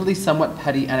admittedly somewhat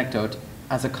petty anecdote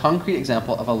as a concrete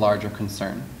example of a larger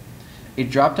concern. A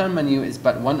drop-down menu is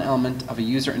but one element of a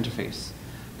user interface,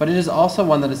 but it is also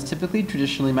one that is typically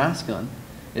traditionally masculine.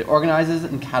 It organizes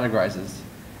and categorizes.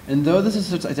 And though this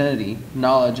asserts identity,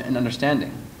 knowledge, and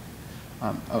understanding,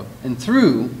 and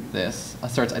through this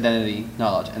asserts identity,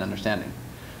 knowledge, and understanding.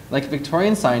 Like a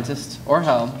Victorian scientist, or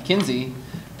hell, Kinsey,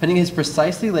 putting his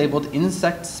precisely labeled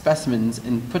insect specimens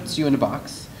and puts you in a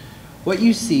box, what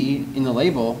you see in the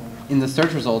label, in the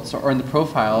search results, or in the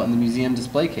profile in the museum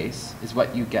display case is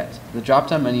what you get. The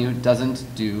drop-down menu doesn't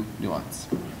do nuance.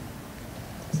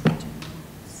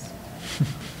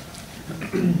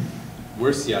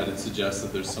 Worse yet, it suggests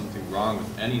that there's something wrong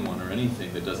with anyone or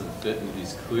anything that doesn't fit into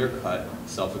these clear-cut,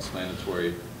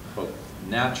 self-explanatory, quote,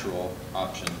 natural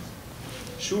options.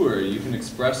 Sure, you can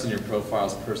express in your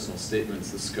profile's personal statements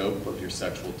the scope of your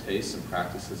sexual tastes and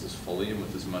practices as fully and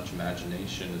with as much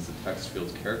imagination as the text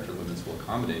field's character limits will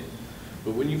accommodate.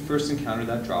 But when you first encounter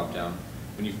that drop-down,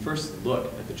 when you first look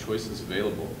at the choices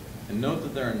available, and note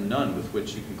that there are none with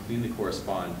which you can cleanly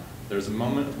correspond, there's a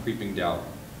moment of creeping doubt,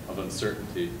 of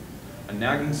uncertainty, a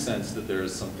nagging sense that there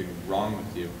is something wrong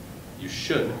with you. You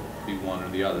should be one or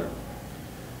the other.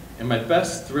 In my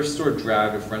best thrift store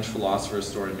drag of French philosopher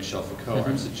historian Michel Foucault,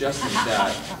 I'm suggesting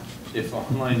that if the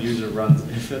online user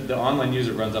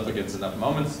runs up against enough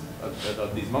moments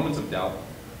of these moments of doubt,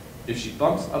 if she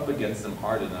bumps up against them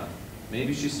hard enough,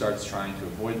 maybe she starts trying to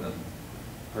avoid them.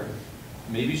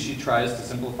 Maybe she tries to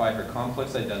simplify her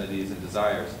complex identities and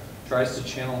desires, tries to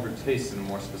channel her tastes in a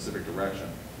more specific direction,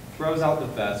 throws out the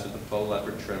vest with the faux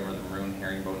leopard trim or the maroon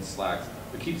herringbone slacks,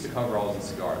 but keeps the coveralls and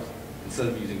cigars, instead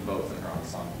of using both in her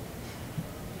ensemble.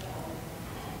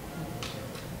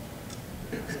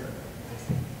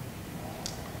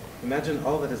 Imagine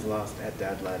all that is lost at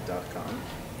dadlad.com.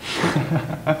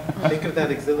 Think of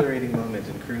that exhilarating moment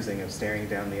in cruising of staring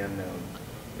down the unknown.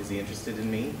 Is he interested in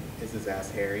me? Is his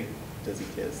ass hairy? Does he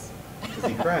kiss? Does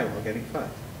he cry while getting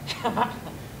fucked?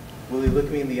 Will he look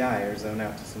me in the eye or zone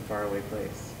out to some faraway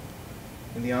place?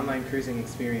 In the online cruising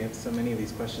experience, so many of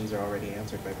these questions are already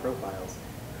answered by profiles,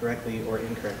 correctly or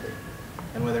incorrectly.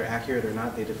 And whether accurate or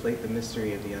not, they deflate the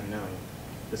mystery of the unknown,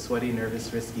 the sweaty,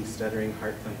 nervous, risky, stuttering,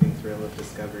 heart-thumping thrill of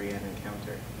discovery and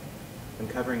encounter.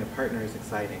 Uncovering a partner is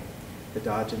exciting. The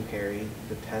dodge and parry,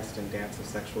 the test and dance of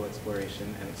sexual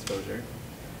exploration and exposure.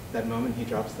 That moment he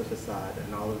drops the facade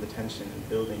and all of the tension and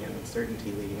building and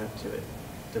uncertainty leading up to it.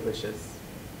 Delicious.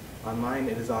 Online,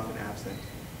 it is often absent,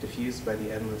 diffused by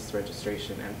the endless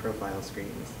registration and profile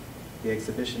screens. The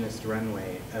exhibitionist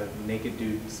runway of naked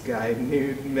dudes, guy,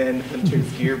 nude men,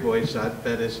 hunters, gear boy, shot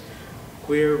fetish,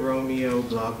 queer Romeo,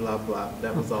 blah, blah, blah.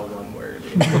 That was all one word.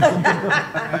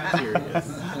 Curious.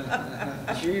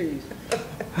 Jeez.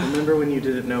 Remember when you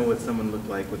didn't know what someone looked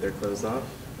like with their clothes off?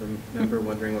 Remember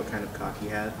wondering what kind of cock he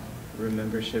had?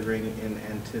 Remember shivering in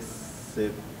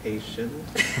anticipation?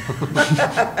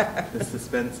 The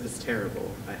suspense is terrible.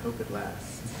 I hope it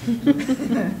lasts.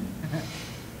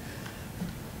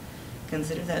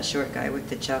 Consider that short guy with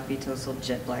the choppy, tousled,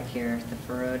 jet black hair, the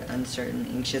furrowed, uncertain,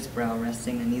 anxious brow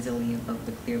resting uneasily above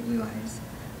the clear blue eyes.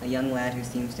 A young lad who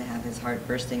seems to have his heart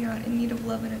bursting out in need of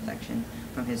love and affection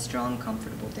from his strong,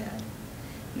 comfortable dad.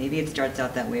 Maybe it starts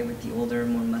out that way with the older,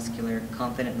 more muscular,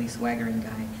 confidently swaggering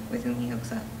guy with whom he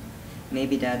hooks up.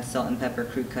 Maybe dad's salt and pepper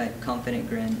crew cut, confident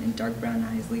grin, and dark brown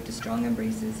eyes lead to strong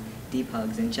embraces, deep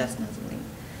hugs, and chest nuzzling,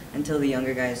 until the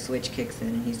younger guy's switch kicks in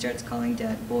and he starts calling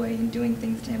dad boy and doing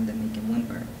things to him that make him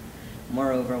whimper.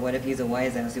 Moreover, what if he's a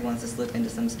wise ass who wants to slip into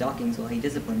some stockings while he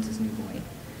disciplines his new boy?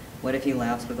 What if he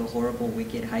laughs with a horrible,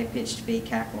 wicked, high-pitched fake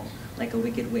cackle, like a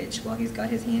wicked witch, while he's got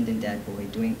his hand in dad boy,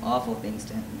 doing awful things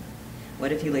to him?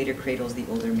 What if he later cradles the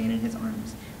older man in his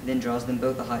arms, and then draws them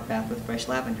both a hot bath with fresh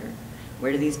lavender?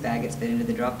 Where do these faggots fit into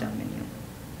the drop-down menu?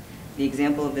 The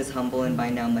example of this humble and by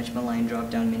now much maligned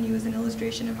drop-down menu is an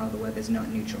illustration of how the web is not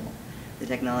neutral. The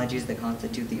technologies that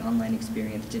constitute the online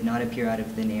experience did not appear out of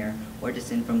thin air or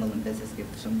descend from Olympus as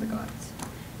gifts from the gods.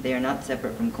 They are not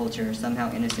separate from culture or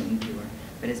somehow innocent and pure,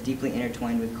 but as deeply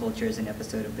intertwined with culture as an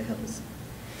episode of The Hills.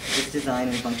 This design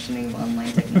and functioning of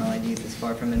online technologies is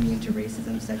far from immune to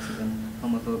racism, sexism,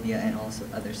 homophobia, and also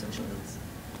other social ills.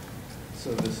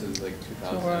 So this is like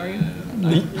So where are you?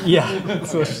 2009. Yeah,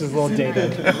 so it's just a little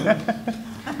dated.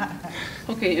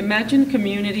 Okay, imagine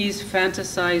communities'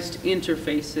 fantasized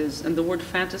interfaces, and the word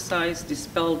fantasized is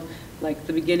spelled like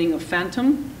the beginning of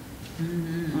phantom.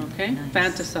 Okay, nice.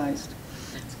 Fantasized.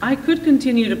 I could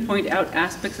continue to point out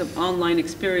aspects of online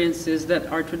experiences that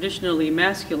are traditionally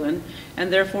masculine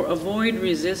and therefore avoid,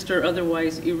 resist, or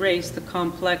otherwise erase the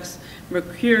complex,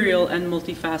 mercurial, and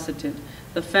multifaceted,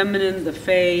 the feminine, the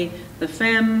fae, the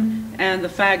femme, and the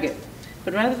faggot.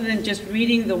 But rather than just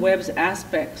reading the web's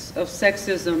aspects of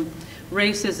sexism,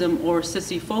 racism, or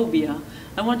sissyphobia,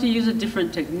 I want to use a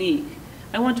different technique.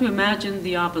 I want to imagine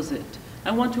the opposite. I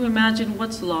want to imagine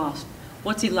what's lost,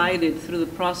 what's elided through the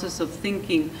process of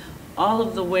thinking all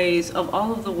of the ways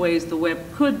the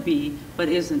web could be, but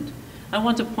isn't. I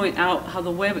want to point out how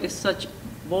the web is such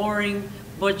boring,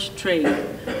 butch trade,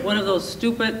 one of those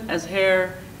stupid as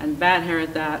hair, and bad hair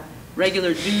at that,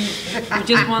 regular dudes who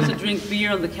just wants to drink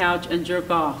beer on the couch and jerk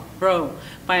off, bro,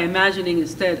 by imagining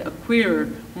instead a queerer,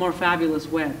 more fabulous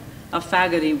web, a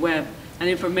faggoty web, an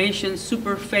information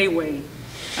super fayway,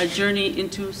 a journey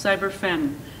into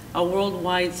cyberfemme, a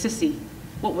worldwide sissy.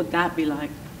 What would that be like?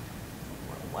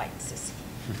 Worldwide sissy.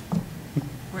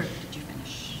 Where did you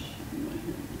finish?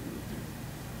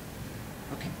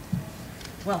 Okay.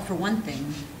 Well, for one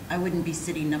thing, I wouldn't be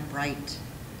sitting upright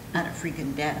at a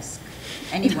freaking desk.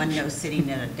 Anyone knows sitting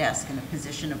at a desk in a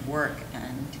position of work,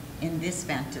 and in this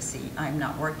fantasy, I'm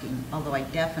not working, although I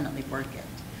definitely work it.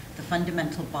 The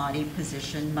fundamental body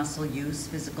position, muscle use,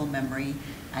 physical memory,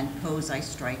 and pose I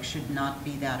strike should not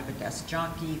be that of a desk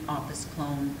jockey, office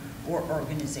clone, or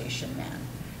organization man.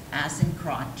 Ass in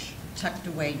crotch, tucked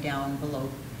away down below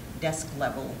desk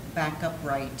level, back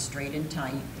upright, straight and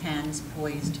tight, hands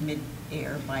poised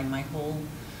mid-air by my whole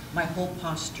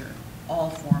posture, all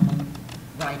formal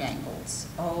right angles.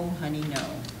 Oh, honey, no.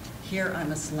 Here I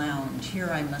must lounge. Here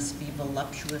I must be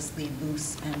voluptuously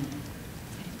loose and,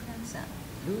 how do you pronounce that?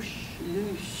 Loose.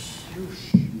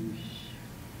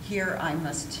 Here I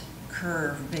must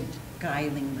curve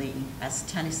beguilingly, as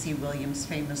Tennessee Williams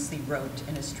famously wrote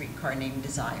in A Streetcar Named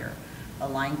Desire. A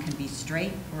line can be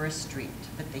straight or a street,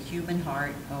 but the human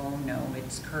heart, oh no,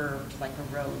 it's curved like a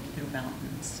road through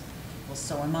mountains. Well,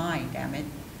 so am I, damn it.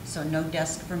 So no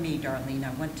desk for me, darling. I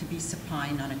want to be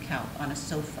supine on a couch, on a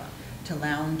sofa, to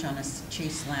lounge on a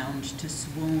chaise lounge, to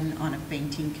swoon on a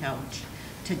fainting couch,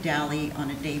 to dally on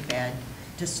a day bed,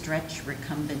 to stretch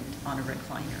recumbent on a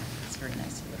recliner. It's very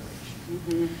nice alliteration.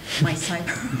 Mm-hmm.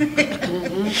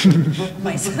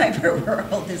 My cyber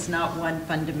world is not one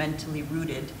fundamentally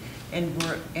rooted in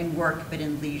work, but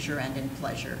in leisure and in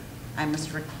pleasure. I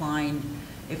must recline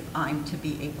if I'm to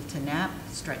be able to nap,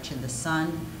 stretch in the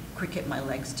sun, cricket my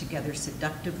legs together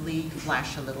seductively,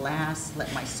 flash a little ass,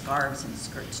 let my scarves and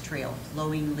skirts trail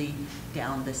flowingly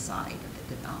down the side of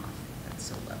the divan. That's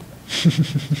so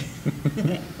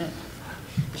lovely.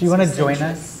 Do you want to join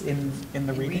us in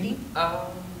the reading?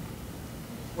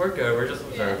 We're good. We're just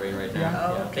observing right now.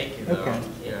 Yeah. Yeah. Thank you, though. Okay.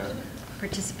 Yeah.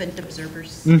 Participant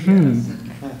observers.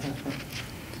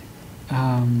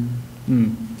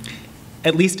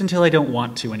 At least until I don't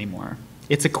want to anymore.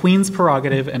 It's a queen's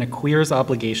prerogative and a queer's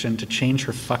obligation to change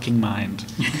her fucking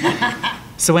mind.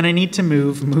 So when I need to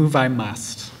move I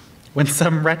must. When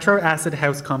some retro acid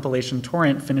house compilation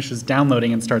torrent finishes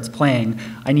downloading and starts playing,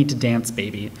 I need to dance,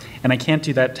 baby, and I can't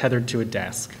do that tethered to a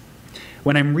desk.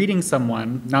 When I'm reading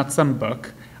someone, not some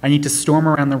book, I need to storm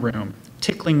around the room,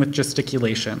 tickling with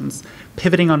gesticulations,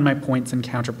 pivoting on my points and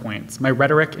counterpoints. My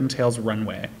rhetoric entails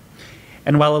runway.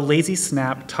 And while a lazy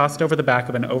snap tossed over the back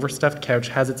of an overstuffed couch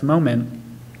has its moment,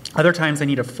 other times I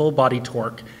need a full body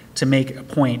torque to make a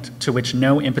point to which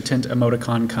no impotent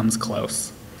emoticon comes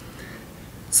close.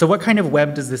 So what kind of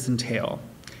web does this entail?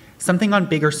 Something on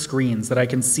bigger screens that I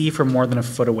can see from more than a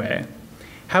foot away.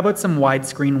 How about some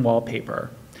widescreen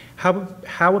wallpaper?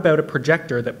 How about a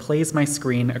projector that plays my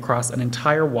screen across an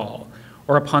entire wall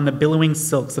or upon the billowing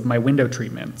silks of my window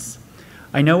treatments?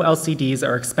 I know LCDs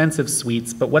are expensive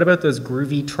sweets, but what about those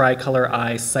groovy tricolor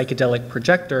eye psychedelic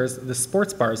projectors the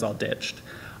sports bars all ditched?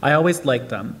 I always liked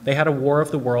them. They had a War of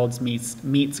the Worlds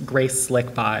meets Grace Slick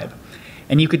vibe.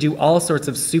 And you could do all sorts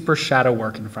of super shadow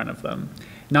work in front of them.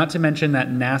 Not to mention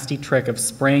that nasty trick of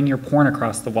spraying your porn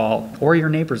across the wall or your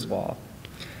neighbor's wall.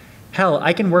 Hell,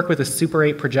 I can work with a Super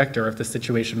 8 projector if the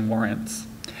situation warrants.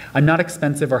 I'm not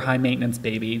expensive or high maintenance,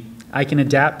 baby. I can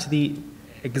adapt to the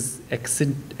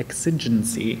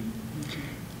exigency.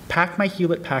 Pack my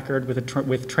Hewlett-Packard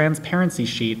with transparency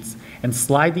sheets and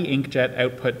slide the inkjet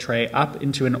output tray up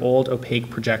into an old opaque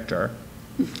projector.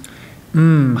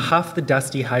 Huff the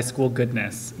dusty high school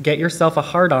goodness. Get yourself a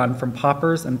hard-on from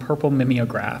poppers and purple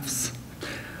mimeographs.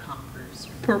 Poppers.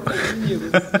 Purple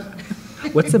news.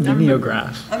 What's a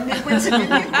mimeograph? What's a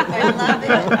mimeograph? I love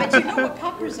it. But you know what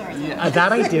poppers are, though.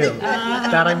 That I do.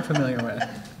 That I'm familiar with.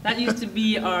 That used to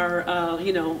be our,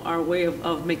 our way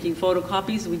of making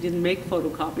photocopies. We didn't make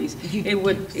photocopies. It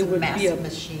would be a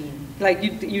machine. Like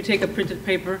you take a printed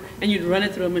paper and you'd run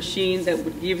it through a machine that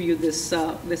would give you this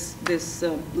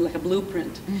like a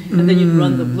blueprint, and then you'd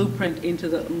run the blueprint into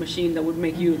the machine that would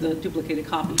make you the duplicated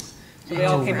copies. So they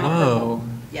all came out purple.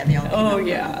 Yeah, they all came out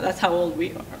yeah, purple. that's how old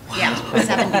we are. Yeah,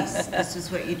 70s. This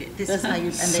is what you did. This is how you.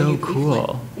 And then So you'd cool.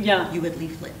 leaflet. Yeah. You would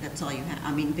leaflet. That's all you had.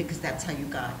 I mean, because that's how you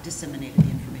got disseminated the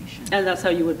information. And that's how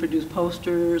you would produce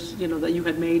posters, that you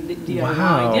had made DIY.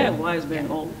 Wow. DIY is very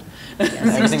old.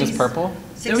 Everything was purple?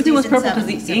 Everything was purple because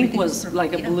the 60s and ink 70s was purple,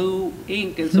 like a yeah. blue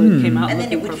ink, and so it came out And then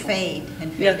looking it would purple. fade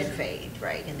and fade Yes. and fade,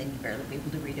 right? And then you'd barely be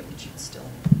able to read it, but you'd still.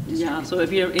 Yeah, so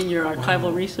if you're in your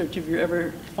archival research, if you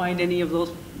ever find any of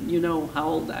those, you know how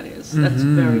old that is. That's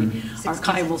very 60s and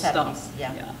archival 70s, stuff.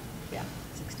 Yeah. Yeah,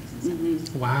 60s and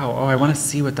 70s. Wow. Oh, I want to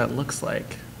see what that looks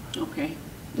like. Okay.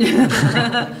 I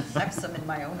have some in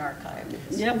my own archive.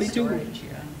 It's Yeah, me too. storage,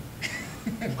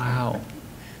 yeah. Wow.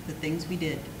 The things we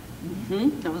did.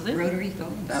 That was it. Rotary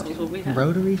phones. That was too. what we had.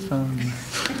 Rotary phones.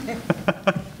 I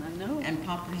know. And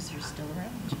poppers are still around.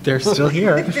 They're still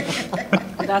here.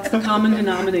 That's the common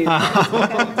denominator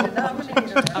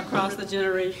across the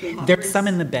generation. There's some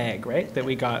in the bag, right, that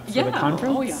we got for the Yeah,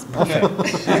 conference? oh, yeah. Perfect.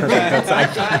 Perfect.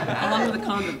 That's, Along with the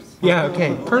condoms. yeah,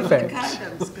 okay, perfect.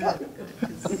 Condoms, good.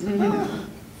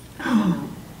 'Cause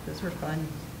those were fun.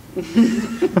 Now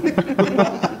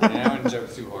and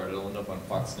joke too hard, it'll end up on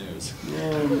Fox News.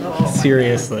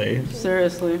 Seriously.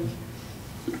 Seriously.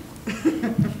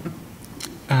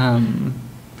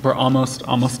 We're almost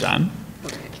done.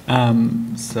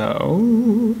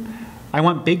 So, I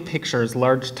want big pictures,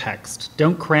 large text.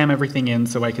 Don't cram everything in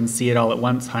so I can see it all at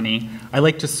once, honey. I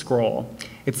like to scroll.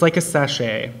 It's like a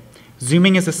sachet.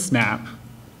 Zooming is a snap.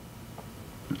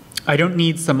 I don't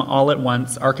need some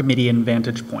all-at-once Archimedean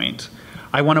vantage point.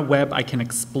 I want a web I can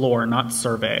explore, not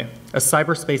survey. A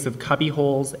cyberspace of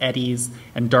cubbyholes, eddies,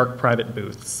 and dark private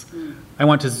booths. I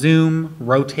want to zoom,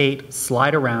 rotate,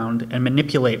 slide around, and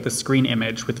manipulate the screen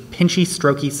image with pinchy,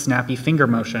 strokey, snappy finger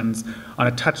motions on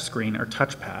a touchscreen or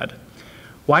touchpad.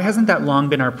 Why hasn't that long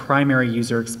been our primary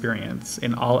user experience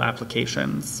in all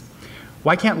applications?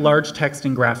 Why can't large text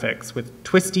and graphics with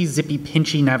twisty, zippy,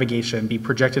 pinchy navigation be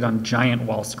projected on giant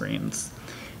wall screens?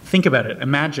 Think about it.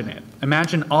 Imagine it.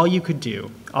 Imagine all you could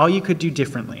do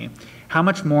differently. How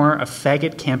much more a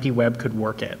faggot campy web could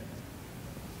work it.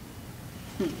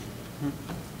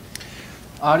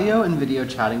 Audio and video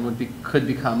chatting could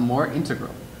become more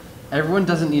integral. Everyone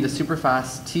doesn't need a super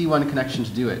fast T1 connection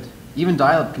to do it. Even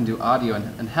dial-up can do audio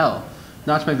and hell,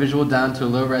 notch my visual down to a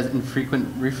low-res infrequent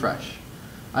refresh.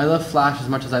 I love Flash as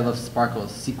much as I love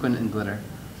sparkles, sequin, and glitter.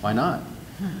 Why not?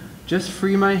 Just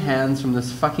free my hands from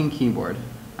this fucking keyboard.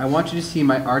 I want you to see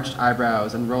my arched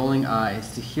eyebrows and rolling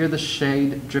eyes, to hear the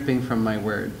shade dripping from my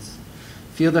words.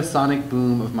 Feel the sonic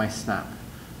boom of my snap.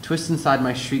 Twist inside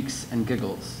my shrieks and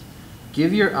giggles.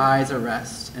 Give your eyes a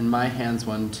rest and my hands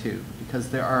one too, because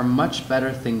there are much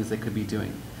better things they could be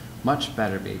doing. Much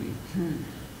better, baby.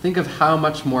 Think of how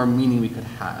much more meaning we could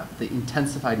have, the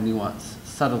intensified nuance,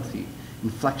 subtlety,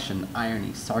 inflection,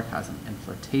 irony, sarcasm, and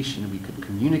flirtation we could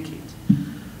communicate.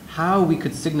 How we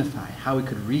could signify, how we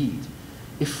could read.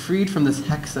 If freed from this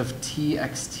hex of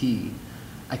TXT,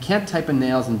 I can't type in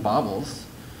nails and baubles.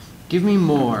 Give me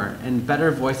more and better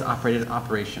voice-operated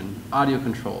operation, audio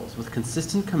controls, with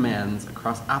consistent commands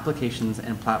across applications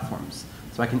and platforms,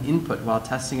 so I can input while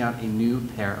testing out a new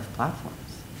pair of platforms.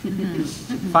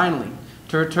 Finally,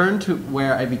 to return to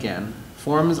where I began,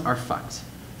 forms are fucked.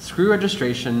 Screw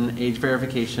registration, age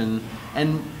verification,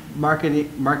 and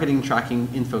marketing tracking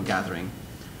info gathering.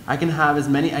 I can have as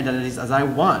many identities as I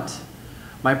want.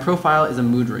 My profile is a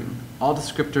mood ring, all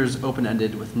descriptors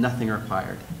open-ended with nothing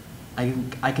required.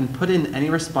 I can put in any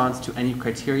response to any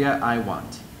criteria I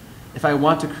want. If I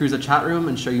want to cruise a chat room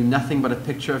and show you nothing but a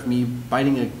picture of me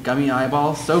biting a gummy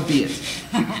eyeball, so be it.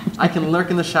 I can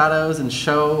lurk in the shadows and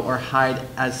show or hide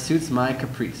as suits my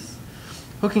caprice.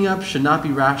 Hooking up should not be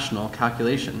rational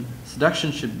calculation.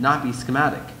 Seduction should not be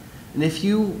schematic. And if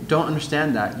you don't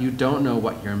understand that, you don't know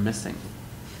what you're missing.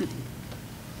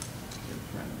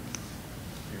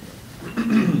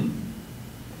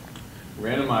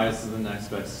 Randomize is the next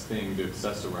best thing to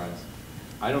accessorize.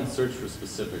 I don't search for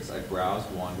specifics. I browse,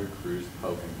 wander, cruise,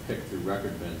 poke, and pick through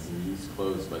record bins and use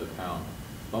clothes by the pound.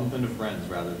 Bump into friends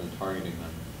rather than targeting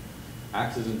them.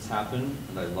 Accidents happen,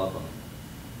 and I love them.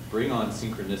 Bring on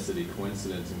synchronicity,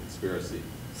 coincidence, and conspiracy.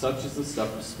 Such is the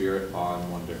stuff of spirit, awe,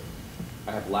 and wonder.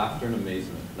 I have laughter and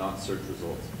amazement, not search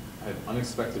results. I have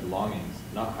unexpected longings,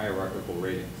 not hierarchical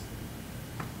ratings.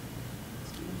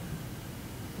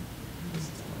 This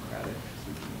is democratic.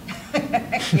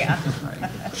 Yeah.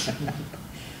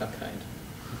 How kind.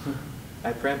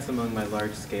 I prance among my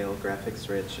large-scale,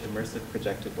 graphics-rich, immersive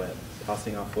projected web,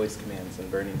 tossing off voice commands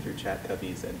and burning through chat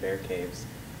cubbies and bear caves,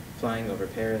 flying over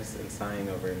Paris and sighing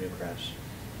over a new crush.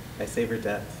 I savor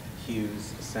depth,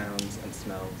 hues, sounds, and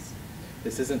smells.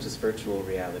 This isn't just virtual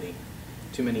reality.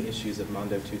 Too many issues of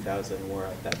Mondo 2000 wore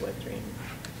out that wet dream.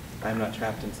 I am not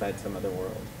trapped inside some other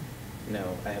world.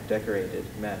 No, I have decorated,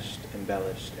 meshed,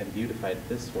 embellished, and beautified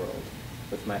this world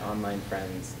with my online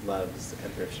friends, loves,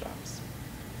 and thrift shops.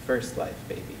 First life,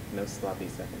 baby. No sloppy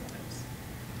second lives.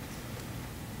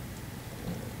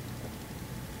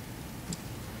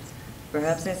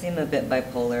 Perhaps I seem a bit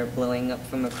bipolar, blowing up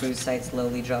from a cruise site's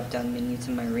slowly drop-down menu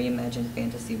to my reimagined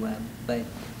fantasy web, but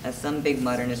as some big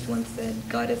modernist once said,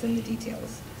 God is in the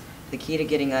details. The key to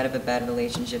getting out of a bad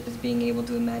relationship is being able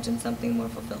to imagine something more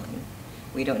fulfilling.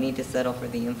 We don't need to settle for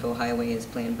the info highway as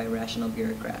planned by rational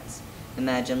bureaucrats.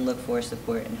 Imagine, look for,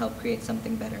 support, and help create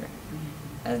something better.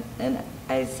 And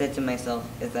I said to myself,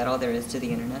 is that all there is to the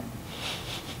internet?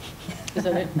 Is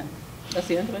that it? That's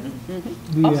the end of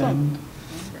it? The Awesome. end.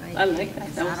 Right. I like that.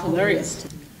 Is That was all there hilarious. is to-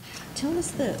 Tell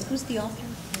us who's the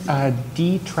author?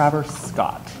 D. Travers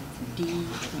Scott, D.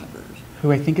 Travers.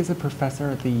 who I think is a professor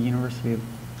at the University of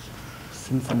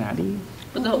Cincinnati.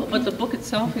 But the book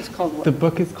itself is called what? The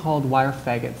book is called Why Are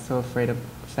Faggots So Afraid of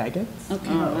Faggots? Okay.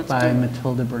 Oh, that's by good.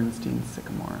 Matilda Bernstein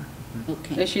Sycamore.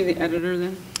 Okay. Is she the editor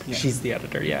then? She's the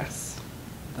editor, yes.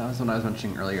 That was what I was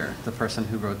mentioning earlier. The person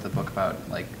who wrote the book about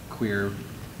like queer,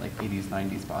 like 80s,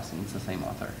 90s Boston. It's the same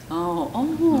author.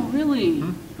 Oh, really?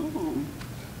 Mhm. Oh.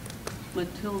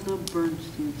 Matilda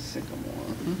Bernstein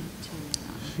Sycamore.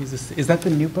 Is that the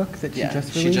new book that she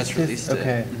just released? she just released it.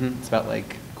 Okay. Mhm. It's about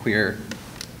like queer,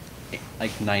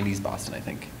 like 90s Boston, I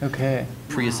think. Okay.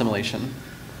 Pre-assimilation.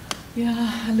 Yeah,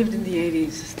 I lived in the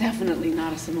 80s. It's definitely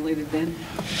not assimilated then.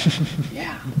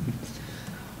 Yeah.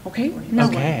 Okay. now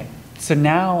what? Okay. So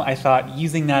now I thought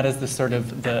using that as the sort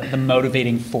of the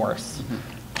motivating force,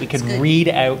 we could That's good. read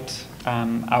out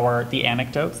the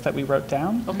anecdotes that we wrote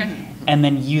down. Okay. And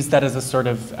then use that as a sort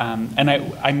of, and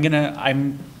I'm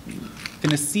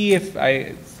gonna see if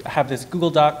I have this Google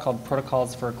Doc called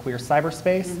Protocols for a Queer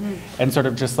Cyberspace, and sort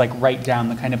of just like write down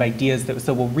the kind of ideas that,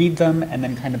 so we'll read them and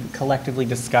then kind of collectively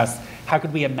discuss how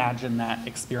could we imagine that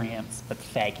experience, but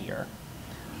faggier,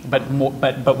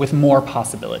 but with more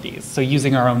possibilities. So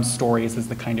using our own stories as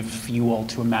the kind of fuel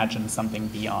to imagine something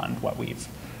beyond what we've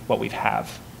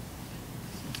have.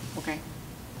 Okay.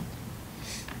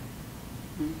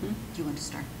 Do you want to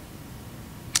start?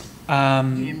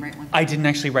 You didn't write one? I didn't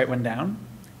actually write one down.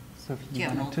 So if you Yeah,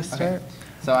 wanted to multiple. start.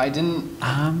 So I didn't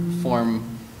Um,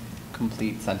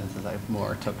 complete sentences. I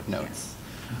more took notes.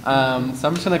 So I'm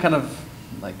just gonna kind of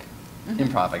like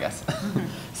improv, I guess.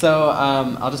 So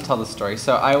I'll just tell the story.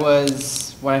 So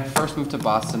when I first moved to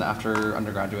Boston after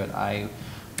undergraduate, I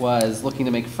was looking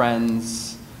to make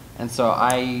friends, and so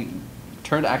I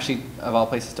turned actually, of all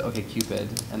places, to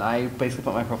OkCupid, and I basically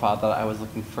put my profile that I was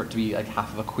looking for it to be like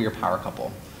half of a queer power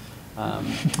couple.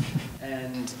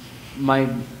 And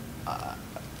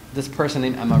this person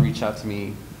named Emma reached out to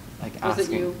me, like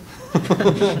asking. Was it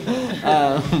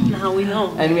you? Now we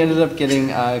know. And we ended up getting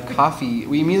coffee.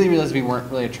 We immediately realized we weren't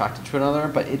really attracted to one another,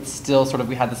 but it's still sort of,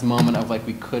 we had this moment of like,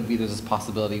 we could be, there's this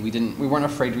possibility. We weren't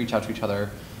afraid to reach out to each other.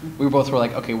 We both were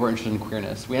like, okay, we're interested in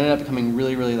queerness. We ended up becoming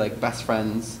really, really like best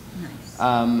friends. Nice.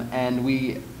 And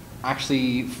we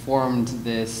actually formed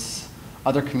this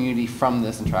other community from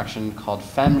this interaction called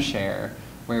FemShare,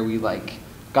 where we like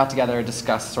got together,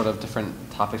 discussed sort of different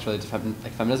topics related to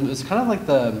like feminism. It was kind of like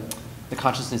the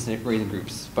consciousness raising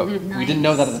groups, but we didn't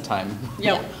know that at the time.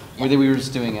 Yep. We were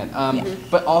just doing it.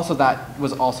 But also that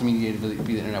was also mediated via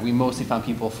the internet. We mostly found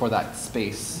people for that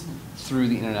space through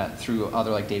the internet, through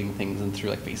other like dating things and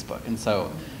through like Facebook. And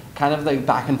so kind of like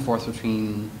back and forth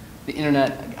between the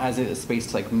internet as a space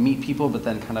to like meet people, but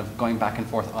then kind of going back and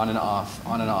forth on and off,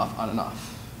 on and off, on and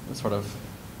off. It was sort of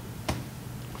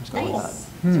just going with Nice.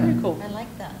 It's very cool. I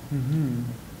like that.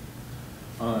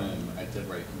 I did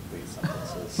write complete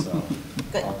sentences, so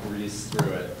Good. I'll breeze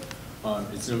through it.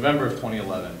 It's November of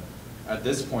 2011. At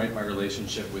this point, my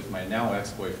relationship with my now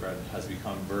ex-boyfriend has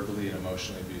become verbally and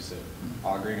emotionally abusive,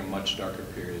 auguring a much darker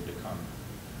period to come.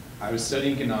 I was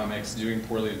studying economics, doing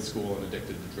poorly in school, and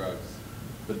addicted to drugs.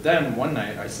 But then, one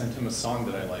night, I sent him a song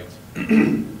that I liked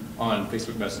on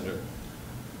Facebook Messenger.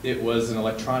 It was an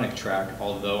electronic track,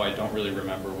 although I don't really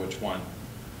remember which one.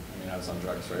 I mean, I was on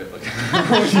drugs, right? Like,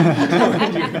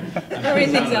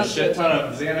 Everything a sounds shit good. ton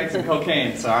of Xanax and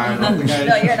cocaine, so I don't think No,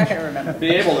 you're not gonna I'd remember. be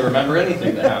able to remember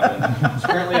anything that happened.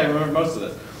 Apparently, I remember most of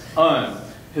this.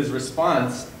 His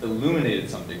response illuminated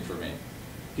something for me.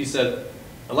 He said,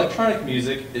 "Electronic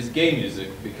music is gay music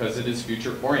because it is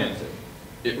future-oriented.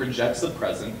 It rejects the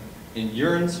present and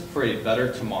yearns for a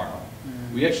better tomorrow."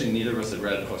 We actually, neither of us had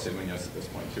read Jose Munoz at this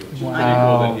point, too, which is pretty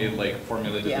cool that he had like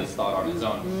formulated this thought on his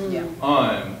own. Yeah.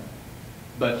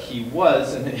 But he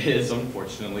was, and is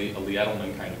unfortunately, a Lee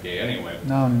Edelman kind of gay anyway.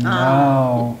 No,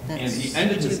 no. And he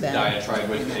ended his diatribe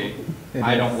with a,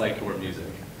 "I don't like your music."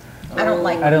 I don't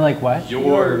like. I don't like what?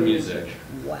 Your music.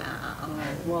 Wow.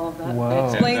 Well, that Whoa.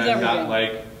 explains And then everything. that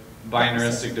like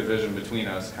binaristic division between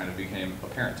us kind of became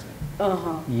apparent to me.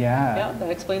 Uh-huh. Yeah. Yeah, that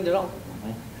explained it all.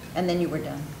 And then you were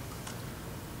done.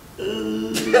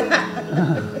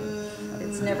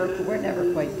 We're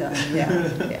never quite done.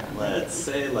 Yeah. Let's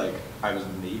say like I was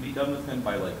maybe done with him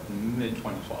by like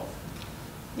mid-2012.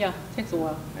 Yeah, it takes a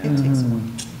while. It takes a while.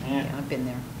 Yeah. Yeah, I've been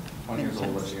there. 20 years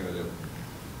old, what's he gonna do?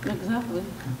 Exactly.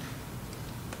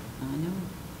 I know.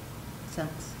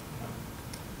 Sucks.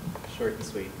 Short and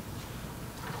sweet.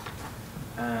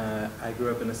 I grew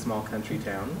up in a small country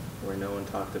town where no one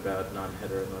talked about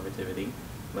non-heteronormativity,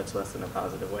 much less in a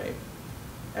positive way.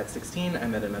 At 16, I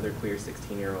met another queer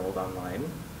 16-year-old online,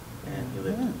 and he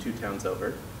lived 2 towns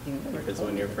over. Because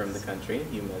when you're from the country,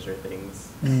 you measure things,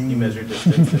 you measure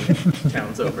distance in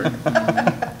towns over.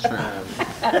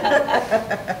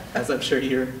 As I'm sure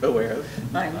you're aware of.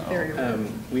 I'm very aware.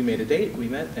 We made a date, we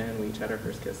met, and we each had our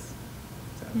first kiss.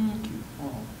 So,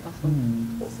 Oh,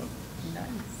 awesome. wholesome. Nice.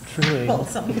 Truly.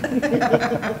 Wholesome.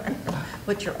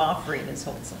 What you're offering is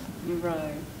wholesome.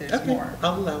 Right. There's more.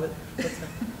 I'll allow it.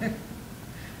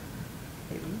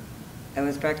 I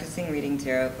was practicing reading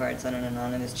tarot cards on an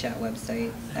anonymous chat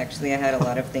website. Actually, I had a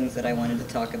lot of things that I wanted to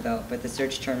talk about, but the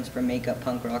search terms for makeup,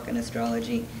 punk rock, and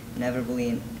astrology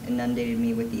inevitably inundated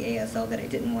me with the ASL that I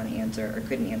didn't want to answer or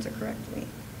couldn't answer correctly.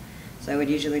 So I would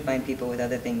usually find people with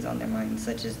other things on their minds,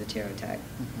 such as the tarot tag.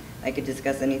 I could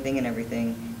discuss anything and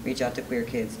everything, reach out to queer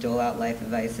kids, dole out life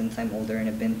advice since I'm older and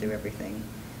have been through everything.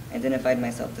 I identified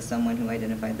myself to someone who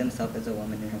identified themselves as a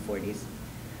woman in her 40s.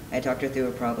 I talked her through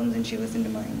her problems and she listened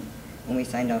to mine. When we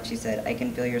signed off, she said, "I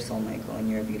can feel your soul, Michael, and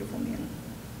you're a beautiful man."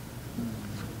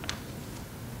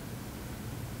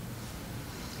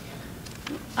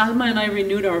 Alma and I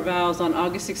renewed our vows on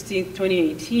August 16,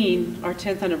 2018, our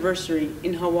 10th anniversary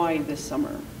in Hawaii this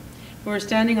summer. We were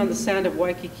standing on the sand of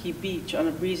Waikiki Beach on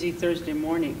a breezy Thursday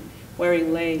morning,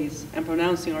 wearing leis and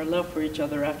pronouncing our love for each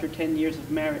other after 10 years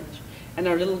of marriage, and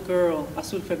our little girl,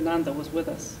 Azul Fernanda, was with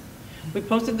us. We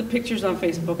posted the pictures on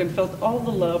Facebook and felt all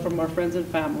the love from our friends and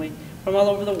family from all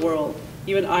over the world,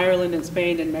 even Ireland and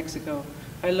Spain and Mexico.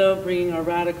 I love bringing our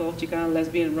radical Chicana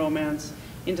lesbian romance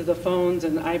into the phones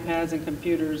and iPads and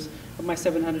computers of my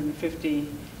 750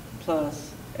 plus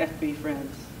FB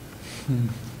friends.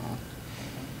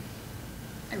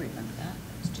 I remember that.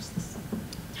 It's just this.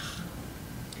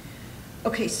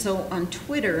 Okay, so on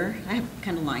Twitter, I have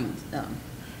kind of lines,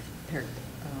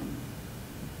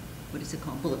 what is it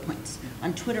called? Bullet points.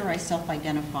 On Twitter, I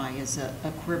self-identify as a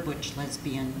queer butch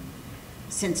lesbian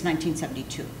since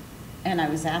 1972. And I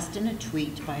was asked in a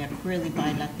tweet by a queerly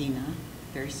bi Latina,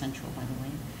 very central, by the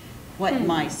way, what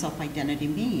my self-identity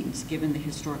means, given the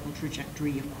historical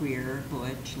trajectory of queer,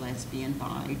 butch, lesbian,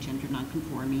 bi, gender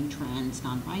nonconforming, trans,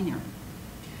 non-binary.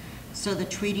 So the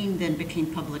tweeting then became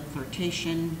public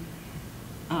flirtation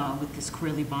with this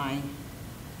queerly bi,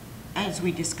 as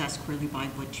we discussed, queerly bi,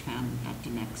 butch, femme,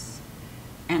 Latinx.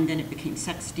 And then it became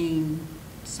sexting,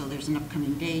 so there's an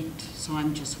upcoming date. So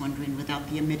I'm just wondering, without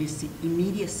the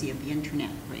immediacy of the internet,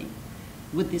 right,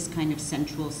 would this kind of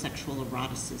sensual sexual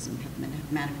eroticism have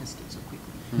manifested so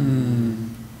quickly?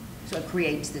 So it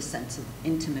creates this sense of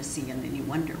intimacy, and then you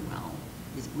wonder, well,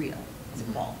 is it real? Is it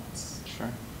false? Sure.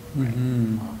 Right.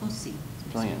 Mhm. Well, we'll see.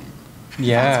 Brilliant.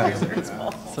 Yeah. It's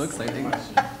false. So exciting.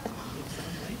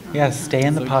 Yeah, stay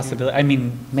in the So possibility. I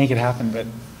mean, make it happen, but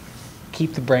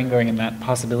keep the brain going in that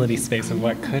possibility space of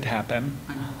what could happen.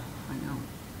 I know.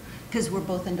 Because we're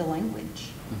both into language.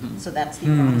 Mhm. So that's the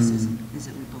eroticism, is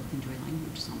that we both enjoy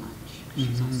language so much.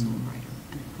 She's also a writer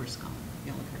and a queer scholar.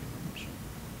 Y'all have heard of her,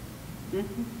 I'm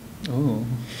sure.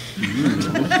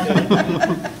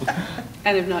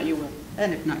 And if not, you will.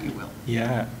 And if not, you will.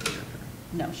 Yeah.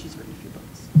 No, she's written a few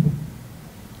books.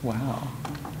 Wow.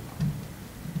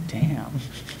 Damn.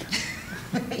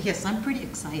 Yes, I'm pretty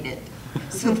excited.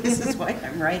 So this is why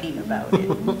I'm writing about it.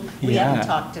 We Yeah. haven't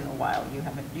talked in a while. You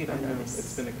don't I know know, this.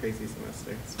 it's been a crazy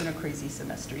semester. It's been a crazy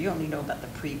semester. You only know about the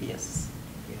previous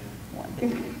Yeah. one that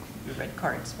you read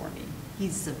cards for me.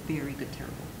 He's a very good tarot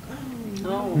card.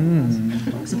 Oh. I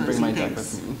bring my deck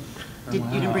with me. You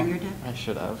didn't bring your deck? I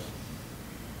should have.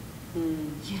 Yeah, I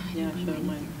Yeah, didn't sure, bring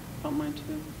mine, either. brought mine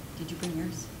too. Did you bring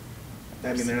yours?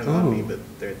 I mean, they're not on me, Ooh. but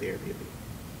they're at the Airbnb.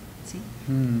 See?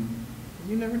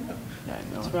 You never know. Yeah,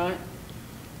 I know. That's right.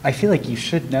 I feel like you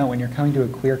should know when you're coming to a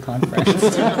queer conference.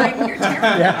 Bring your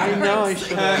tarot Yeah. I know, I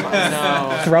should have. I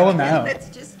know. Throw them out. Let's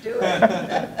just do it.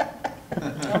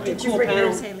 That'll be a Did you cool bring panel.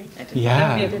 yours, Haley? That'd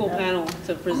Yeah. be a cool panel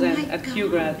to present Oh my at God.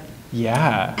 QGrad.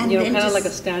 Yeah. And You know, then kind of like a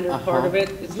just- standard part of it.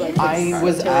 It's like Yes. I it's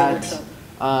was a at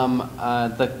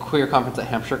workshop. the queer conference at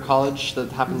Hampshire College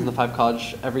that happens in the Five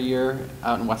College every year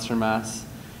out in Western Mass.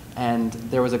 And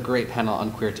there was a great panel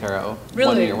on queer tarot one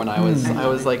Really? year when I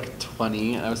was like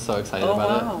 20 and I was so excited Oh,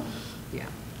 about wow. Yeah.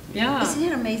 Yeah. Isn't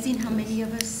it amazing how many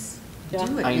of us Yeah.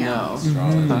 do it. it I now?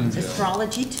 know.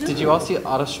 Astrology too. Did you all see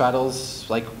Otto Straddle's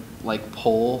like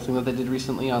poll thing that they did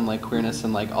recently on like queerness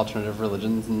and like alternative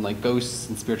religions and like ghosts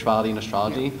and spirituality and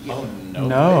astrology? Oh, no.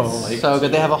 No. Like, So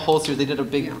good. They have a whole series. They did a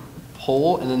big Yeah.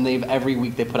 poll, and then every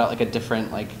week they put out like a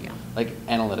different like Yeah.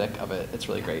 analytic of it. It's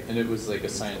really great. And it was like a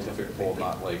scientific poll,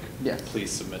 not like, Yes. please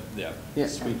submit, yeah. Yeah.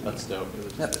 Sweet, that's dope. It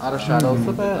was Yep, just- Otto Straddle's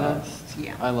the best.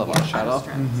 Yeah. I love Yeah, Otto Straddle.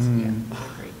 Autostraddles, Yeah, they're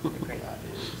great. They're great. That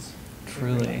is.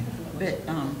 Truly. But,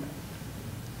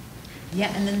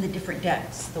 yeah, and then the different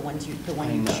decks, the one you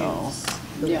I know. choose.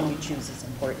 The Yeah. one you choose is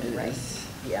important, right? Yes.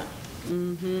 Yeah.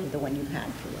 The one you've had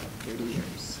for like 30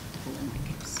 years, in my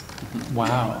case.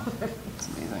 Wow. It's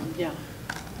amazing. Yeah.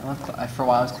 For a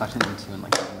while I was collecting them too and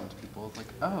like giving them to people. It's like,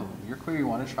 oh, you're queer, you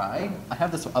want to try? I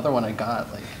have this other one I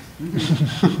got. Like, it's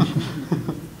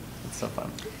so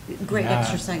fun. Great Yeah.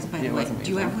 exercise, by Yeah, the it way. was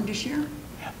Do you have amazing. one to share?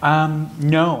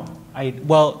 No.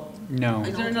 No.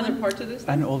 Is there another part to this?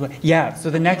 An old one. Yeah, so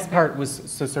the next part was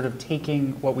sort of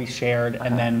taking what we shared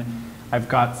and then I've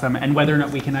got some, and whether or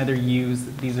not we can either use,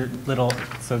 these are little,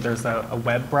 so there's a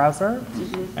web browser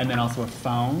and then also a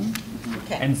phone.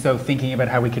 Okay. And so thinking about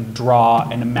how we could draw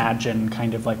and imagine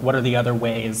kind of like what are the other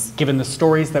ways, given the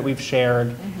stories that we've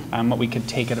shared, what we could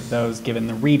take out of those, given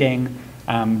the reading,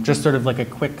 just sort of like a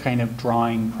quick kind of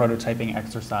drawing prototyping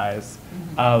exercise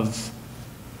of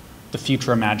the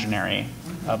future imaginary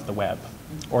of the web,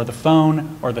 or the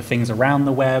phone, or the things around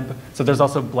the web. So there's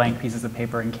also blank pieces of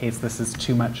paper in case this is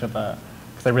too much of a,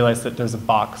 because I realized that there's a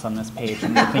box on this page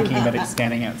and we're thinking about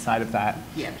expanding outside of that.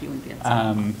 Yeah, if you invent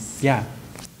something. Yeah.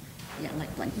 Yeah,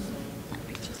 like blank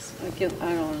pages.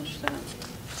 I don't understand.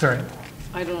 Sorry.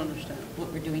 I don't understand.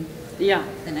 What we're doing, Yeah,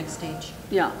 the next stage.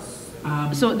 yeah.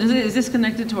 So is this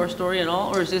connected to our story at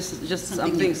all, or is this just Something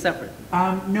something new. separate?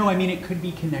 No, I mean, it could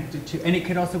be connected to, and it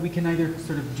could also, we can either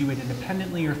sort of do it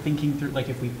independently or thinking through, like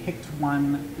if we picked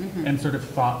one and sort of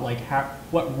thought like,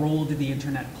 what role did the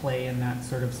internet play in that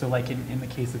sort of, so like in the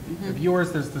case of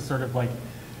yours, there's the sort of like,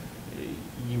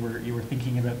 you were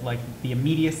thinking about like the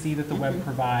immediacy that the web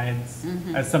provides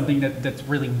Mhm. as something that's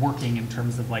really working in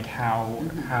terms of like how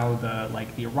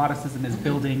the eroticism is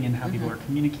building and how people are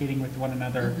communicating with one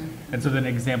another. And so then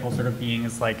an example sort of being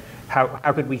is like how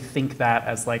could we think that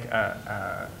as like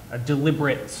a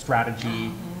deliberate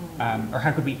strategy, or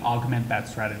how could we augment that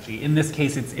strategy? In this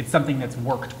case, it's something that's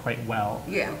worked quite well.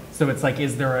 Yeah. So it's like,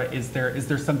 is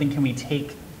there something, can we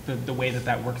take the way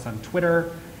that works on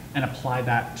Twitter and apply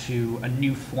that to a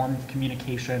new form of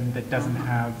communication that doesn't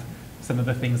have some of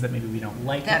the things that maybe we don't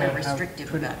like That are about how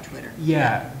restrictive about Twitter.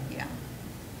 Yeah. Yeah.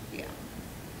 Yeah.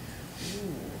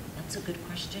 Ooh, that's a good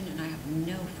question, and I have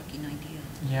no fucking idea.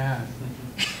 Yeah.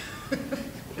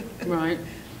 Right.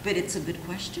 But it's a good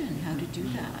question, how to do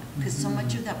that. Because so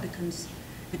much of that becomes,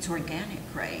 it's organic,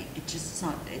 right?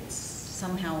 It's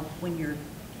somehow when you're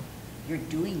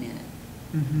doing it,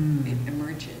 it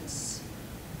emerges.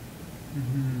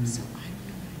 So I don't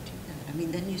know how to do that. I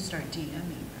mean, then you start DMing,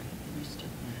 right?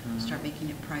 And you start making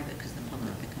it private because the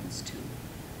public becomes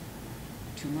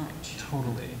too much.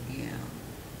 Totally. Yeah.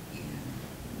 Yeah.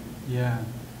 Yeah.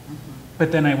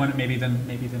 But then I want maybe then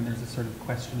there's a sort of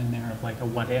question in there of like a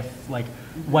what if, like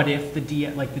what if the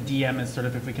DM is sort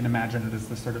of, if we can imagine it as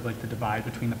the sort of like the divide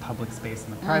between the public space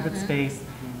and the private space,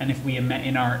 and if we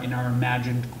in our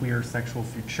imagined queer sexual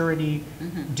futurity,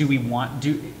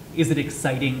 is it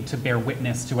exciting to bear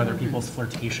witness to other people's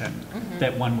flirtation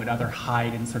that one would other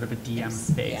hide in sort of a DM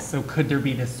space? Yeah. So could there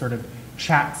be this sort of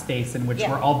chat space in which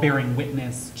we're all bearing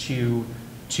witness to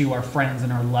our friends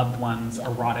and our loved ones'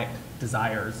 erotic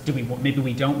desires? Maybe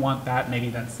we don't want that. Maybe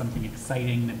that's something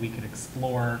exciting that we could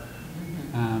explore.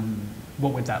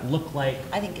 What would that look like?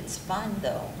 I think it's fun,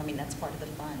 though. I mean, that's part of the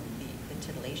fun. The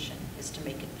titillation is to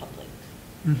make it public.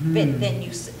 But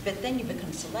then you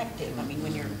become selective. I mean,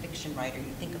 when you're a fiction writer,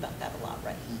 you think about that a lot,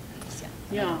 right?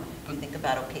 Yeah. You think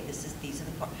about, okay, these are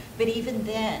the parts. But even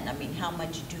then, I mean, how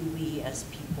much do we as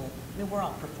people? I mean, we're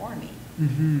all performing,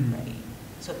 right?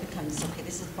 So it becomes, okay,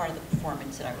 this is part of the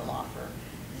performance that I will offer.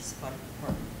 This is part of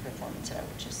the performance that I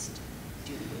would just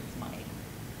do with my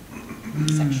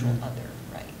sexual other,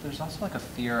 right? There's also like a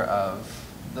fear of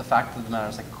the fact of the matter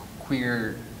is like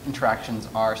queer interactions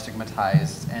are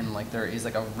stigmatized, and like there is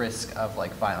like a risk of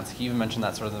like violence. He even mentioned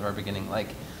that sort of in the very beginning. Like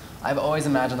I've always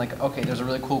imagined like, okay, there's a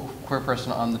really cool queer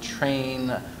person on the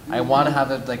train. I want to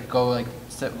have it like go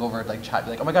over like chat,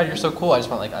 be like, oh my god, you're so cool. I just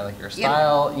want like, I like your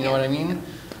style. You know what I mean?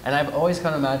 And I've always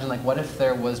kind of imagined like, what if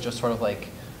there was just sort of like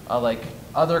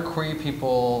other queer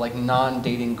people, like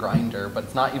non-dating Grindr, but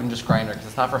it's not even just Grindr because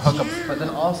it's not for hookups. But then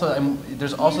also,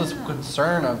 there's also this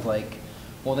concern of like,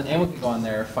 well, then anyone can go on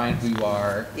there, find who you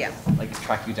are, like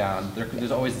track you down.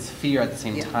 There's always this fear at the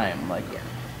same time, like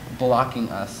blocking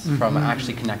us from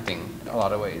actually connecting in a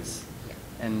lot of ways.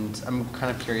 And I'm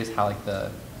kind of curious how like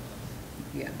the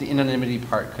anonymity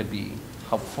part could be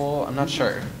helpful. I'm not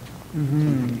sure.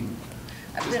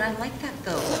 But I like that,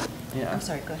 though. Yeah. I'm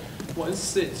sorry, go ahead. Well,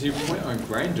 to your point on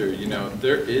Grindr, you know,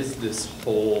 there is this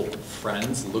whole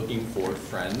friends looking for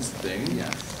friends thing.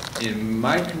 Yes. And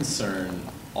my concern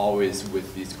always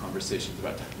with these conversations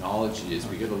about technology is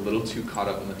we get a little too caught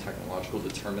up in the technological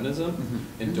determinism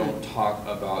and don't talk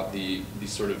about the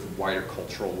sort of wider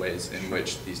cultural ways in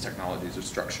which these technologies are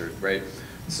structured, right?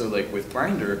 So like with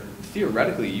Grindr,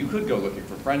 theoretically you could go looking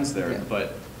for friends there,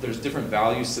 but there's different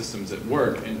value systems at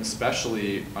work, and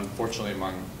especially, unfortunately,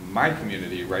 among my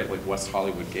community, right, like West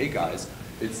Hollywood gay guys,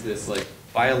 it's this like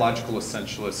biological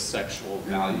essentialist sexual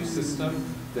value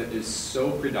system that is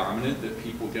so predominant that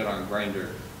people get on Grindr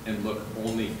and look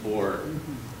only for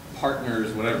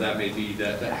partners, whatever that may be,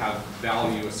 that have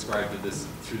value ascribed to this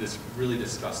through this really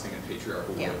disgusting and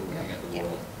patriarchal way of looking at the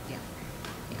world.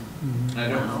 And I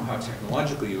don't know how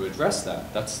technologically you address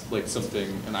that. That's like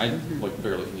something, and I like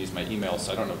barely can use my email,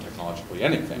 so I don't know technologically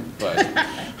anything. But,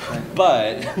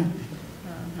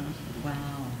 Wow,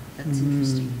 that's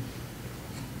interesting.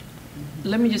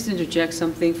 Let me just interject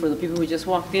something for the people who just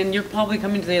walked in. You're probably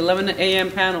coming to the 11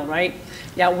 a.m. panel, right?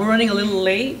 Yeah, we're running a little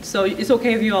late, so it's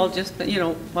okay if you all just,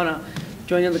 want to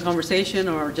join in the conversation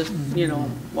or just,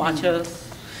 watch us,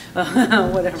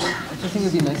 whatever. I just think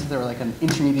it would be nice if there were like an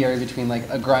intermediary between like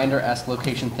a Grindr-esque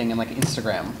location thing and like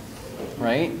Instagram,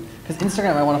 right? Because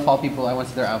Instagram, I want to follow people, I want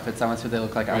to see their outfits, I want to see what they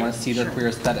look like, I want to see their queer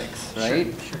aesthetics, right?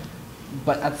 Sure.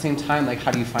 But at the same time, like,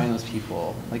 how do you find those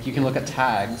people? Like, you can look at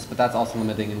tags, but that's also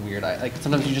limiting and weird. Like,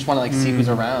 sometimes you just want to like see who's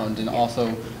around, and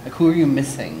also like, who are you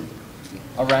missing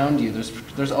around you?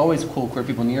 There's always cool queer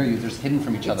people near you. There's hidden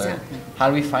from each other. How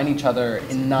do we find each other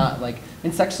and not like?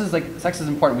 And sex is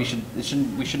important. We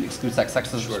shouldn't exclude sex.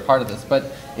 Sex is just part of this,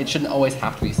 but it shouldn't always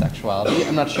have to be sexuality.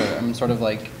 I'm not sure. I'm sort of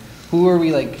like, who are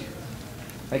we like?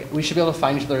 like we should be able to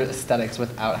find each other's aesthetics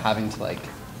without having to like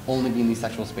only be in these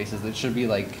sexual spaces. It should be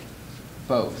like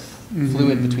both,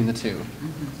 fluid between the two.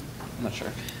 I'm not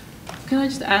sure. Can I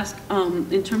just ask,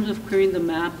 in terms of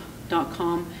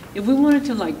queryingthemap.com, if we wanted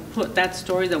to like put that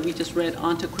story that we just read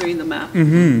onto Querying the Map,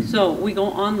 so we go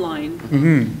online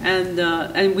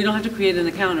and we don't have to create an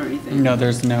account or anything. No,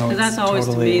 there's no. Because that's always,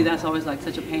 totally, to me, that's always like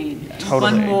such a pain.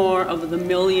 Totally. One more of the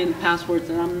million passwords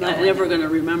that I'm not ever going to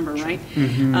remember, right?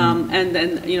 And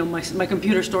then, you know, my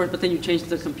computer stores, but then you change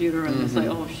the computer and it's like,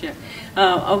 oh shit.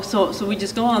 So we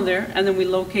just go on there and then we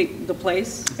locate the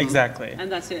place. Exactly. And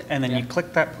that's it. And then you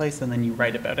click that place and then you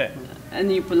write about it.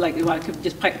 And you put like, well, I could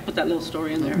just put that little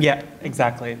story in there. Yeah,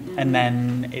 exactly. And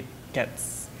then it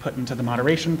gets put into the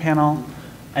moderation panel,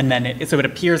 and then so it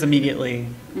appears immediately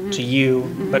to you,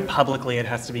 but publicly it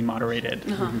has to be moderated.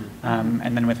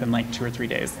 And then within like 2 or 3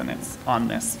 days, then it's on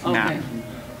this map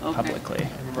publicly.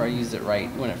 I remember I used it right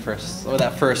when it first,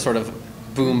 that first sort of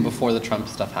boom before the Trump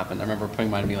stuff happened. I remember putting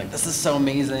mine and being like, this is so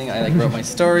amazing. I like wrote my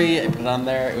story, I put it on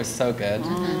there. It was so good.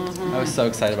 I was so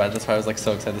excited about it. That's why I was like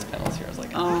so excited this panel was here. I was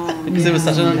like, because it was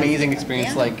such an amazing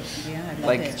experience. Like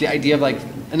the idea of like,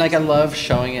 and like I love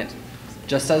showing it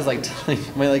just as like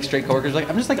my like straight coworkers, like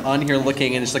I'm just like on here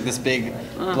looking and it's like this big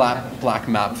black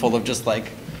map full of just like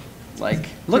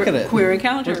look at it. Queer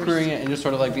encounters. We're querying it and just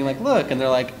sort of like being like, look, and they're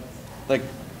like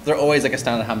they're always like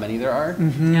astounded how many there are.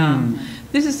 Yeah.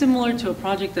 This is similar to a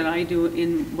project that I do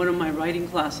in one of my writing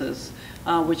classes,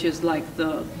 which is like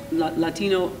the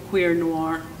Latino queer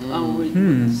noir,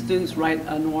 where students write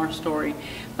a noir story,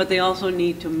 but they also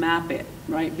need to map it,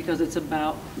 right? Because it's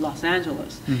about Los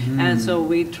Angeles. And so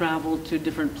we travel to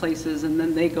different places and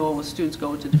then students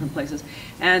go to different places.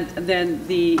 And then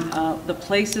the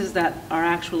places that are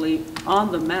actually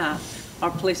on the map are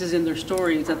places in their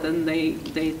stories that then they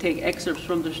take excerpts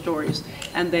from their stories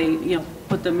and they, you know,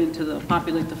 put them into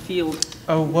populate the field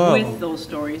with those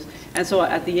stories. And so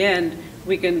at the end,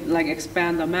 we can like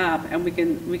expand the map and we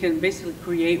can basically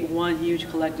create one huge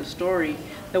collective story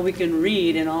that we can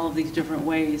read in all of these different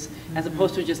ways, as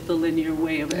opposed to just the linear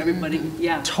way of everybody.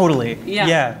 Totally.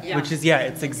 Yeah. Which is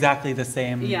it's exactly the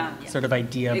same sort of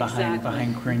idea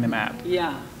behind Querying the Map.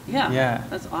 Yeah.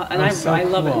 That's and I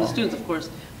love it. And the students, of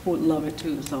course, would love it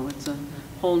too. So it's a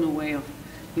whole new way of,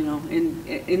 you know,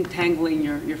 entangling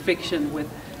your fiction with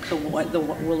the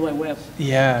World Wide Web.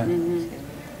 Yeah.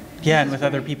 Yeah, and with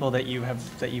other people that you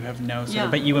have no sort of,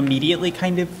 but you immediately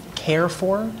kind of care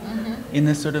for in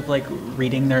this sort of like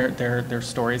reading their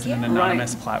stories in an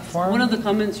anonymous platform. One of the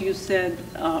comments you said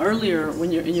earlier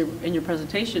when you're in your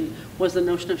presentation was the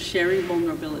notion of sharing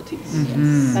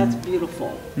vulnerabilities. That's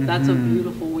beautiful. That's a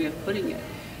beautiful way of putting it.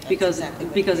 Because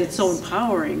it's so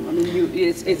empowering. I mean,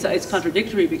 it's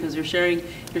contradictory because you're sharing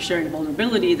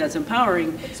vulnerability that's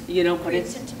empowering, you know. But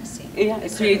it's intimacy. Yeah,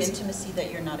 it creates intimacy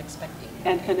that you're not expecting.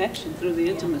 And connection through the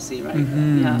intimacy, right?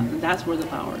 Yeah, and that's where the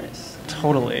power is.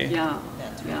 Totally. Yeah.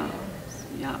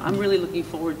 I'm really looking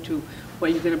forward to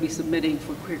what you're going to be submitting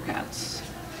for Queer Cats.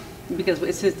 Because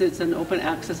it's an open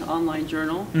access online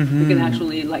journal, we can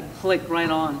actually like click right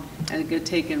on and get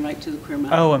taken right to the queer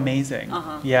map. Oh, amazing.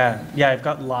 Yeah, I've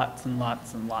got lots and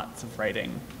lots and lots of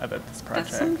writing about this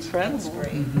project. That's incredible. That's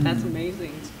great. That's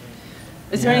amazing.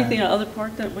 Is there anything, other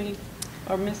part that we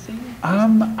are missing?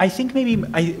 I think maybe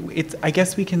I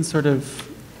guess we can sort of.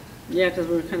 Yeah, because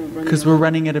we're kind of running. Because we're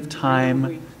running out of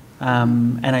time,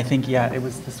 and I think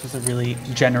this was a really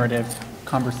generative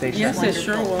conversation. Yes, it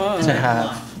sure was. To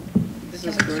have. This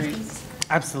is great.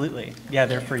 Absolutely. Yeah,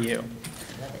 they're for you.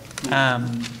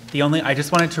 I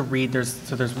just wanted to read,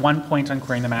 there's one point on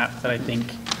Querying the Map that I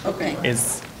think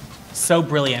is so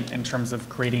brilliant in terms of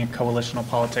creating a coalitional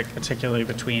politic, particularly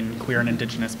between queer and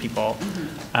indigenous people,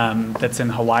 that's in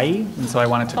Hawaii. And so I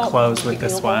wanted to close with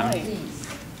this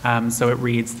one. So it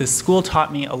reads, "This school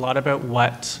taught me a lot about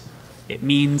what it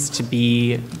means to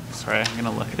be," sorry, I'm going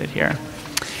to look at it here,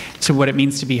 "to what it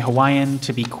means to be Hawaiian,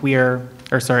 to be queer,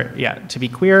 to be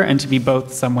queer and to be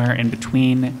both somewhere in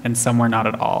between and somewhere not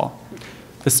at all.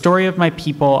 The story of my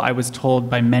people I was told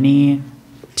by many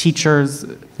teachers,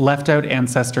 left out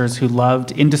ancestors who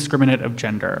loved indiscriminate of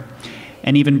gender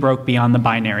and even broke beyond the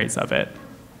binaries of it.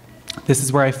 This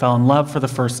is where I fell in love for the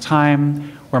first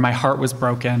time, where my heart was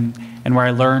broken, and where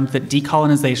I learned that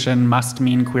decolonization must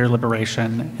mean queer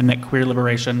liberation and that queer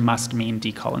liberation must mean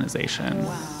decolonization."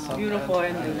 Wow. Beautiful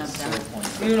ending.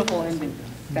 Beautiful ending.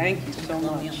 Thank you so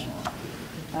much.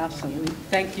 Absolutely.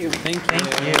 Thank you. Thank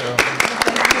you.